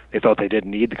they thought they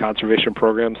didn't need the conservation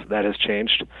programs. That has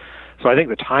changed. So I think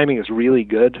the timing is really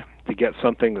good to get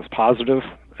something that's positive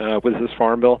with this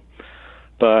Farm Bill.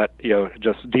 But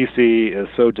just DC is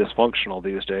so dysfunctional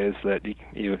these days that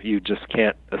you just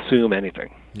can't assume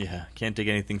anything. Yeah, can't take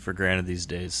anything for granted these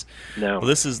days. No. Well,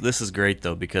 this is great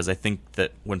though, because I think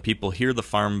that when people hear the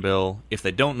Farm Bill, if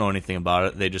they don't know anything about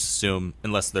it, they just assume,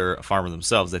 unless they're a farmer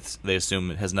themselves, they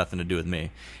assume it has nothing to do with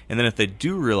me. And then if they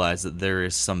do realize that there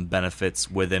is some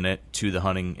benefits within it to the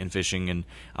hunting and fishing and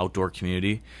outdoor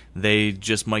community, they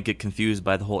just might get confused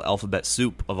by the whole alphabet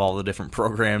soup of all the different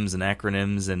programs and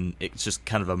acronyms, and it's just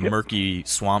kind of a murky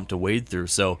swamp to wade through.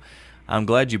 So I'm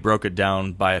glad you broke it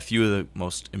down by a few of the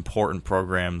most important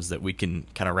programs that we can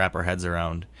kind of wrap our heads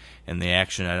around, and the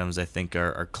action items I think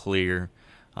are clear.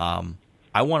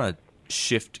 I want to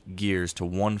shift gears to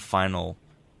one final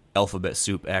alphabet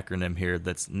soup acronym here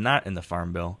that's not in the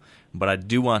Farm Bill, but I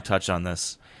do want to touch on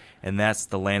this, and that's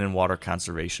the Land and Water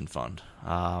Conservation Fund.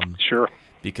 Sure.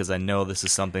 Because I know this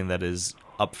is something that is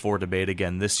up for debate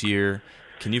again this year.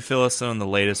 Can you fill us in on the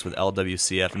latest with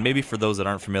LWCF? And maybe for those that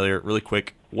aren't familiar, really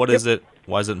quick, what is it,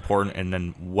 why is it important, and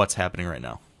then what's happening right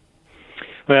now?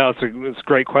 Well, it's a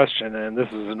great question, and this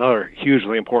is another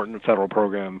hugely important federal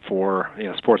program for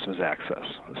sportsmen's access.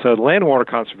 So the Land and Water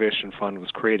Conservation Fund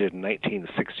was created in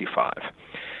 1965,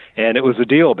 and it was a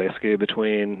deal basically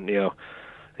between the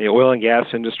oil and gas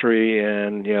industry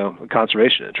and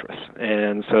conservation interests.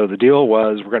 And so the deal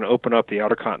was we're going to open up the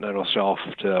Outer Continental Shelf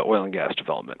to oil and gas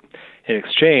development. In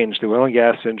exchange, the oil and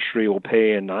gas industry will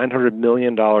pay in $900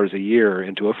 million a year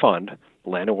into a fund, the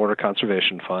Land and Water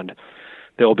Conservation Fund.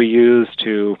 They'll be used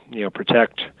to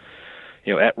protect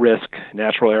at-risk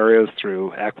natural areas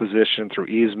through acquisition, through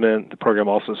easement. The program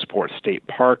also supports state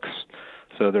parks,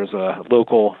 so there's a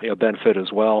local benefit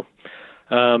as well.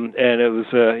 And it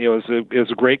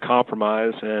was a great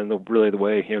compromise, and really the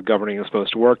way governing is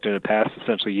supposed to work, and it passed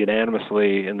essentially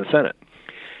unanimously in the Senate.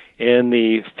 In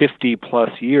the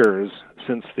 50-plus years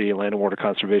since the Land and Water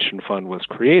Conservation Fund was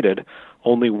created,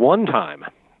 only one time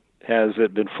has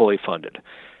it been fully funded.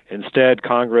 Instead,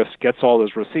 Congress gets all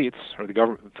those receipts, or the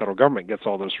federal government gets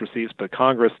all those receipts, but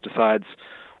Congress decides,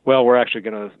 well, we're actually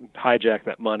going to hijack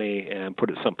that money and put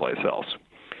it someplace else.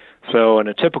 So in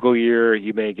a typical year,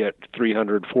 you may get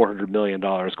 $300, $400 million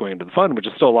going into the fund, which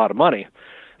is still a lot of money.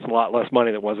 It's a lot less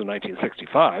money than it was in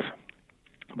 1965,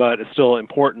 but it's still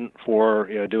important for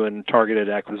doing targeted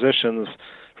acquisitions,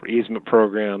 for easement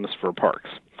programs, for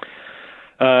parks.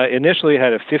 Initially, it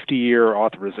had a 50-year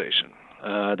authorization.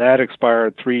 That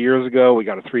expired 3 years ago. We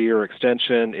got a 3-year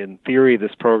extension. In theory,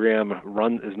 this program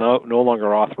is no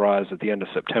longer authorized at the end of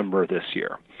September this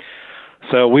year.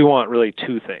 So we want really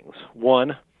two things.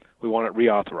 One, we want it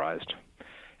reauthorized.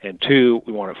 And two,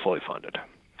 we want it fully funded.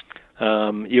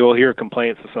 You'll hear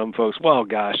complaints of some folks, well,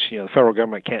 gosh, the federal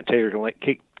government can't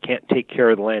take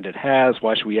care of the land it has.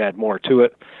 Why should we add more to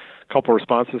it? A couple of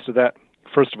responses to that.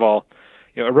 First of all,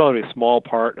 a relatively small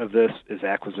part of this is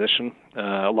acquisition.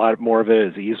 A lot more of it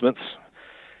is easements.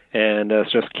 And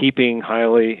it's just keeping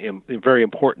very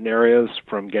important areas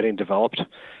from getting developed. I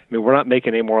mean, we're not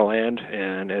making any more land.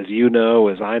 And as you know,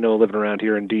 as I know, living around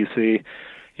here in D.C.,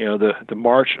 the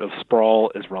march of sprawl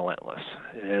is relentless.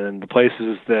 And the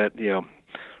places that,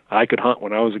 I could hunt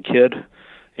when I was a kid,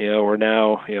 are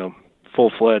now,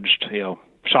 full-fledged,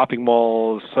 shopping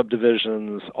malls,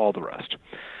 subdivisions, all the rest.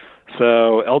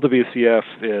 So LWCF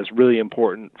is really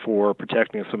important for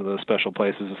protecting some of those special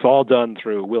places. It's all done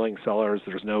through willing sellers.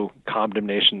 There's no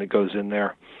condemnation that goes in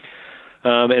there.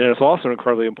 And it's also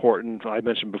incredibly important, I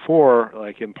mentioned before,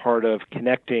 like in part of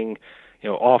connecting,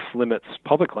 off-limits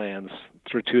public lands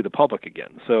through to the public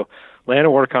again. So Land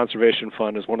and Water Conservation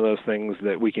Fund is one of those things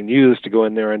that we can use to go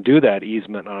in there and do that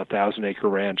easement on a 1,000-acre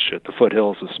ranch at the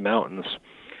foothills of some mountains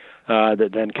that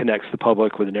then connects the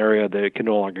public with an area that it can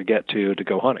no longer get to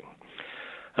go hunting.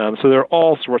 So there are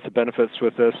all sorts of benefits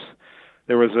with this.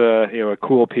 There was a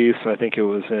cool piece, I think it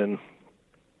was in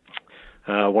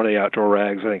one of the outdoor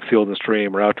rags, I think Field and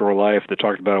Stream or Outdoor Life, that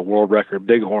talked about a world record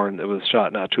bighorn that was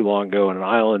shot not too long ago in an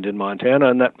island in Montana,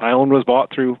 and that island was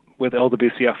bought with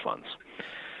LWCF funds.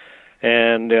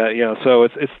 And so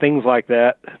it's things like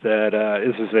that.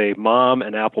 This is a mom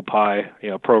and apple pie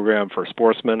program for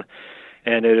sportsmen.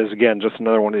 And it is, again, just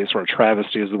another one of these sort of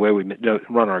travesties of the way we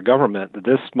run our government, that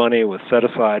this money was set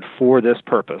aside for this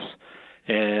purpose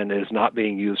and is not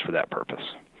being used for that purpose.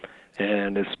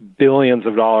 And it's billions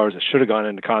of dollars that should have gone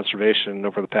into conservation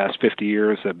over the past 50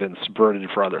 years that have been subverted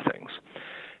for other things.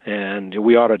 And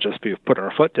we ought to just be putting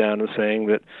our foot down and saying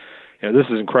that this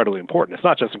is incredibly important. It's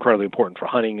not just incredibly important for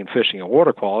hunting and fishing and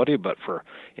water quality, but for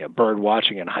bird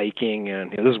watching and hiking.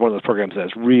 And this is one of those programs that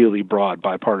has really broad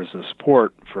bipartisan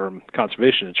support from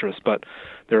conservation interests. But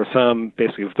there are some,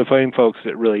 basically, the fighting folks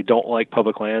that really don't like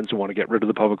public lands, who want to get rid of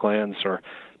the public lands, are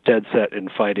dead set in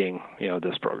fighting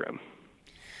this program.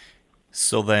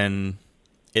 So then,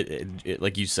 it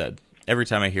like you said, every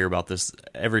time I hear about this,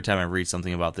 every time I read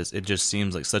something about this, it just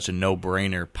seems like such a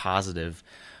no-brainer, positive.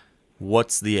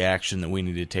 What's the action that we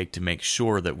need to take to make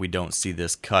sure that we don't see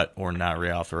this cut or not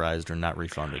reauthorized or not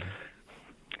refunded?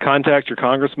 Contact your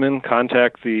congressman,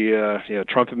 contact the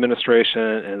Trump administration,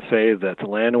 and say that the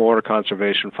Land and Water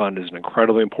Conservation Fund is an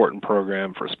incredibly important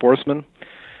program for sportsmen,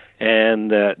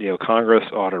 and that Congress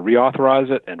ought to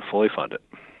reauthorize it and fully fund it.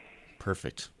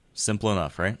 Perfect. Simple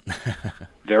enough, right?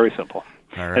 Very simple.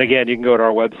 All right. And again, you can go to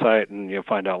our website and you'll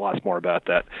find out lots more about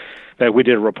that. we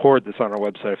did a report that's on our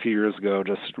website a few years ago,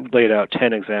 just laid out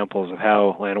 10 examples of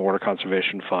how Land and Water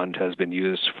Conservation Fund has been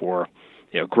used for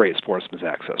great sportsman's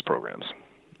access programs.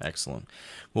 Excellent.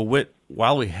 Well, Whit,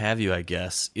 while we have you, I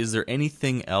guess, is there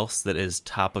anything else that is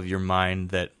top of your mind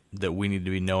that we need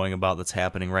to be knowing about that's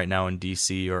happening right now in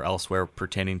D.C. or elsewhere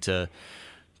pertaining to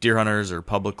deer hunters or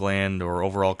public land or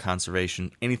overall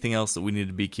conservation? Anything else that we need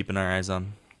to be keeping our eyes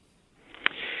on?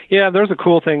 Yeah, there's a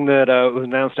cool thing that was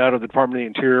announced out of the Department of the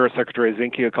Interior, Secretary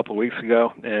Zinke, a couple of weeks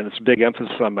ago, and it's a big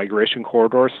emphasis on migration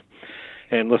corridors.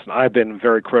 And listen, I've been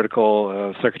very critical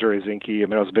of Secretary Zinke. I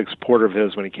mean, I was a big supporter of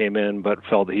his when he came in, but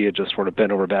felt that he had just sort of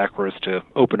bent over backwards to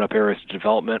open up areas to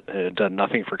development and had done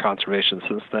nothing for conservation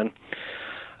since then.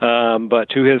 But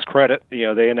to his credit,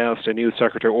 they announced a new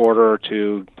secretary order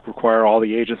to require all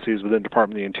the agencies within the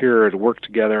Department of the Interior to work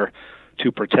together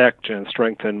to protect and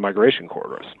strengthen migration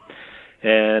corridors.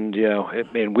 And,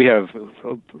 we have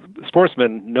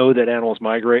sportsmen know that animals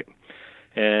migrate,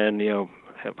 and,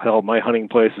 hell, my hunting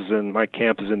places and my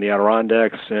camp is in the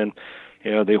Adirondacks, and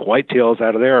the whitetails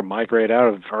out of there migrate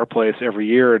out of our place every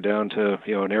year down to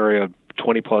an area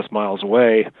 20 plus miles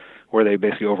away where they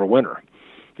basically overwinter.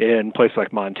 In places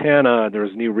like Montana,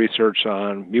 there's new research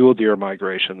on mule deer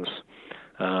migrations,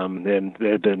 and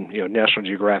there have been National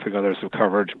Geographic and others have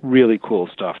covered really cool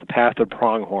stuff. The path of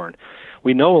pronghorn.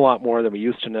 We know a lot more than we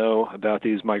used to know about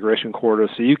these migration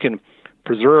corridors, so you can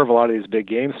preserve a lot of these big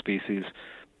game species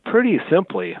pretty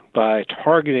simply by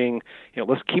targeting,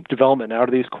 let's keep development out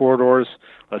of these corridors.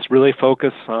 Let's really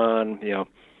focus on,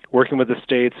 working with the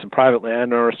states and private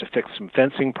landowners to fix some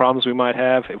fencing problems we might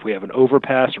have. If we have an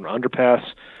overpass or an underpass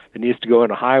that needs to go on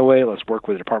a highway, let's work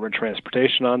with the Department of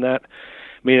Transportation on that.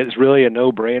 I mean, it's really a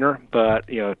no-brainer, but,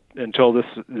 until this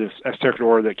executive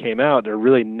order that came out, there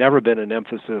really never been an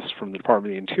emphasis from the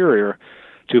Department of the Interior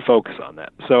to focus on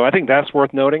that. So I think that's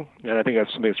worth noting, and I think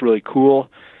that's something that's really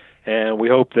cool. And we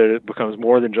hope that it becomes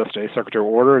more than just a secretary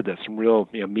order, that some real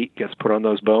meat gets put on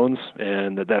those bones,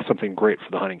 and that's something great for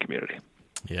the hunting community.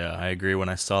 Yeah, I agree. When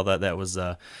I saw that was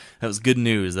good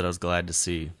news that I was glad to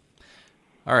see.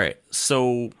 All right,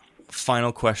 so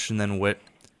final question then, Whit,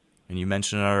 and you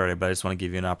mentioned it already, but I just want to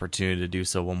give you an opportunity to do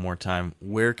so one more time.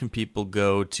 Where can people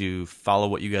go to follow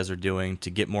what you guys are doing, to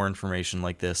get more information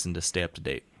like this, and to stay up to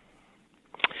date?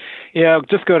 Yeah,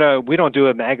 just go to, we don't do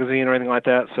a magazine or anything like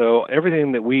that, so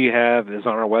everything that we have is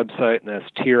on our website, and that's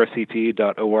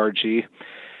trcp.org.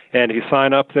 And if you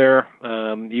sign up there,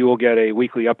 you will get a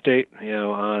weekly update,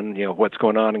 on, what's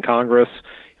going on in Congress.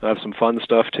 You'll have some fun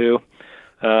stuff, too.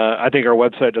 I think our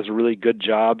website does a really good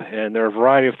job, and there are a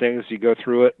variety of things. You go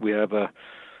through it. We have a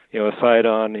site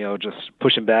on, just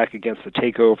pushing back against the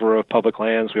takeover of public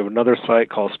lands. We have another site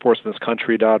called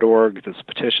sportsmanscountry.org. That's a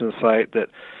petition site that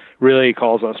really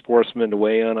calls on sportsmen to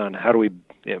weigh in on how do we,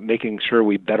 making sure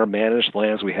we better manage the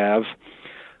lands we have.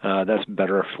 That's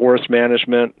better forest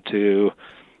management to,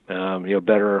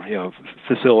 better,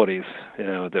 facilities,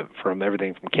 from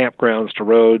everything from campgrounds to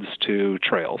roads to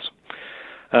trails.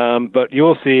 But you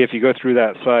will see if you go through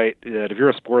that site that if you're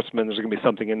a sportsman, there's going to be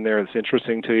something in there that's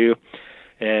interesting to you.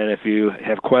 And if you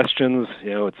have questions,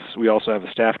 we also have a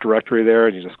staff directory there,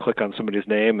 and you just click on somebody's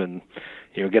name and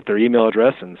get their email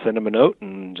address and send them a note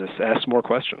and just ask some more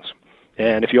questions.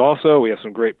 And if you also, we have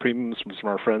some great premiums from some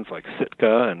of our friends like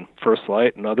Sitka and First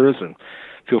Light and others, and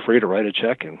feel free to write a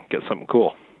check and get something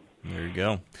cool. There you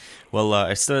go. Well,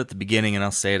 I said at the beginning, and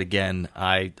I'll say it again,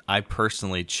 I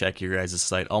personally check your guys'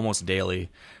 site almost daily.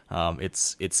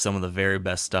 It's some of the very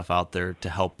best stuff out there to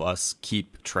help us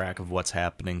keep track of what's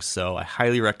happening. So I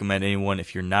highly recommend anyone,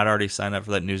 if you're not already signed up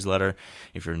for that newsletter,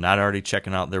 if you're not already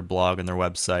checking out their blog and their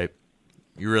website,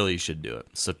 you really should do it.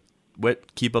 So,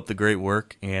 Whit, keep up the great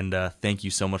work, and thank you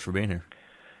so much for being here.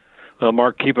 Well,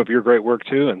 Mark, keep up your great work,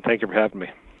 too, and thank you for having me.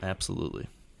 Absolutely.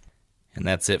 And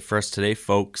that's it for us today,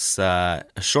 folks. A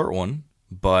short one,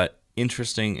 but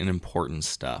interesting and important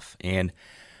stuff. And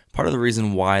part of the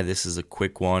reason why this is a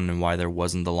quick one and why there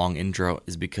wasn't the long intro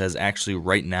is because actually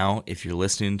right now, if you're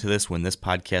listening to this when this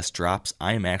podcast drops,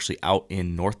 I am actually out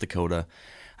in North Dakota.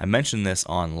 I mentioned this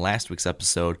on last week's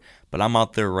episode, but I'm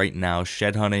out there right now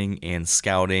shed hunting and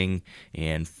scouting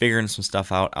and figuring some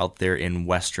stuff out there in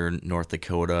western North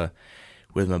Dakota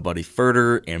with my buddy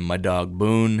Furter and my dog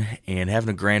Boone, and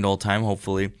having a grand old time,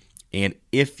 hopefully. And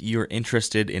if you're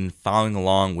interested in following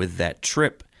along with that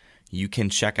trip, you can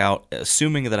check out,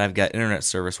 assuming that I've got internet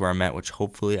service where I'm at, which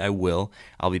hopefully I will,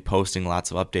 I'll be posting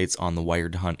lots of updates on the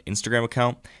Wired to Hunt Instagram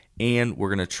account and we're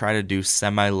going to try to do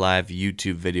semi-live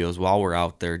YouTube videos while we're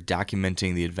out there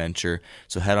documenting the adventure.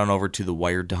 So head on over to the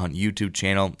Wired to Hunt YouTube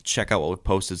channel, check out what we've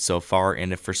posted so far,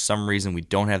 and if for some reason we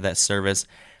don't have that service,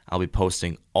 I'll be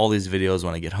posting all these videos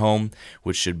when I get home,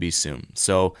 which should be soon.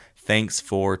 So thanks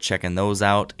for checking those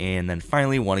out. And then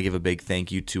finally, want to give a big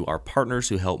thank you to our partners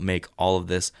who help make all of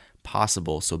this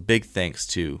possible. So big thanks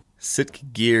to Sitka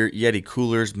Gear, Yeti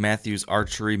Coolers, Matthews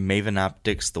Archery, Maven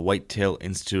Optics, the Whitetail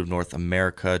Institute of North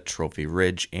America, Trophy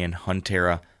Ridge, and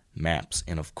Huntera Maps.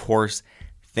 And of course,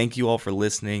 thank you all for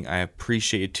listening. I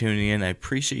appreciate you tuning in. I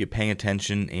appreciate you paying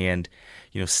attention and,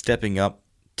 stepping up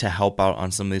to help out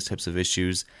on some of these types of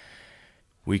issues.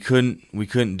 We couldn't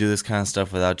do this kind of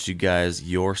stuff without you guys.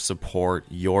 Your support,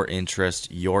 your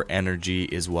interest, your energy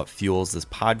is what fuels this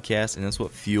podcast, and it's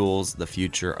what fuels the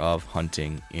future of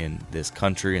hunting in this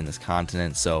country, in this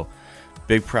continent. So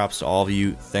big props to all of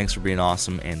you. Thanks for being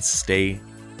awesome, and stay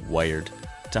wired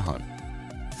to hunt.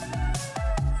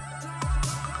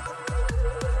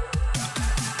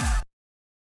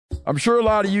 I'm sure a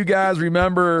lot of you guys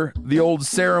remember the old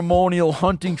ceremonial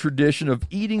hunting tradition of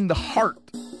eating the heart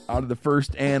out of the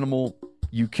first animal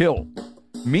you kill.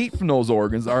 Meat from those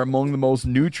organs are among the most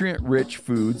nutrient-rich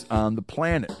foods on the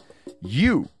planet.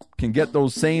 You can get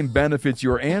those same benefits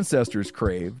your ancestors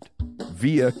craved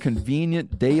via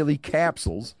convenient daily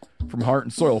capsules from Heart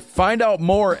and Soil. Find out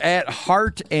more at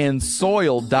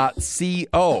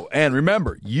heartandsoil.co. And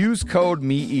remember, use code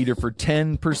MeatEater for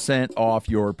 10% off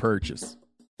your purchase.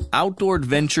 Outdoor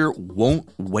adventure won't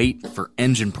wait for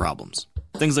engine problems.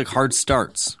 Things like hard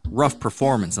starts, rough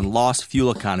performance, and lost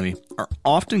fuel economy are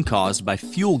often caused by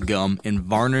fuel gum and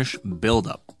varnish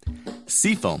buildup.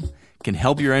 Seafoam can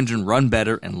help your engine run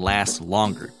better and last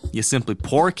longer. You simply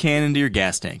pour a can into your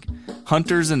gas tank.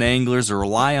 Hunters and anglers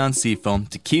rely on Seafoam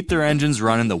to keep their engines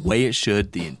running the way it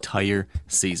should the entire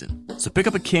season. So pick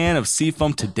up a can of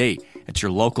Seafoam today at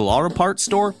your local auto parts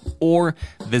store or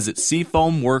visit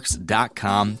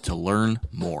seafoamworks.com to learn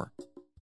more.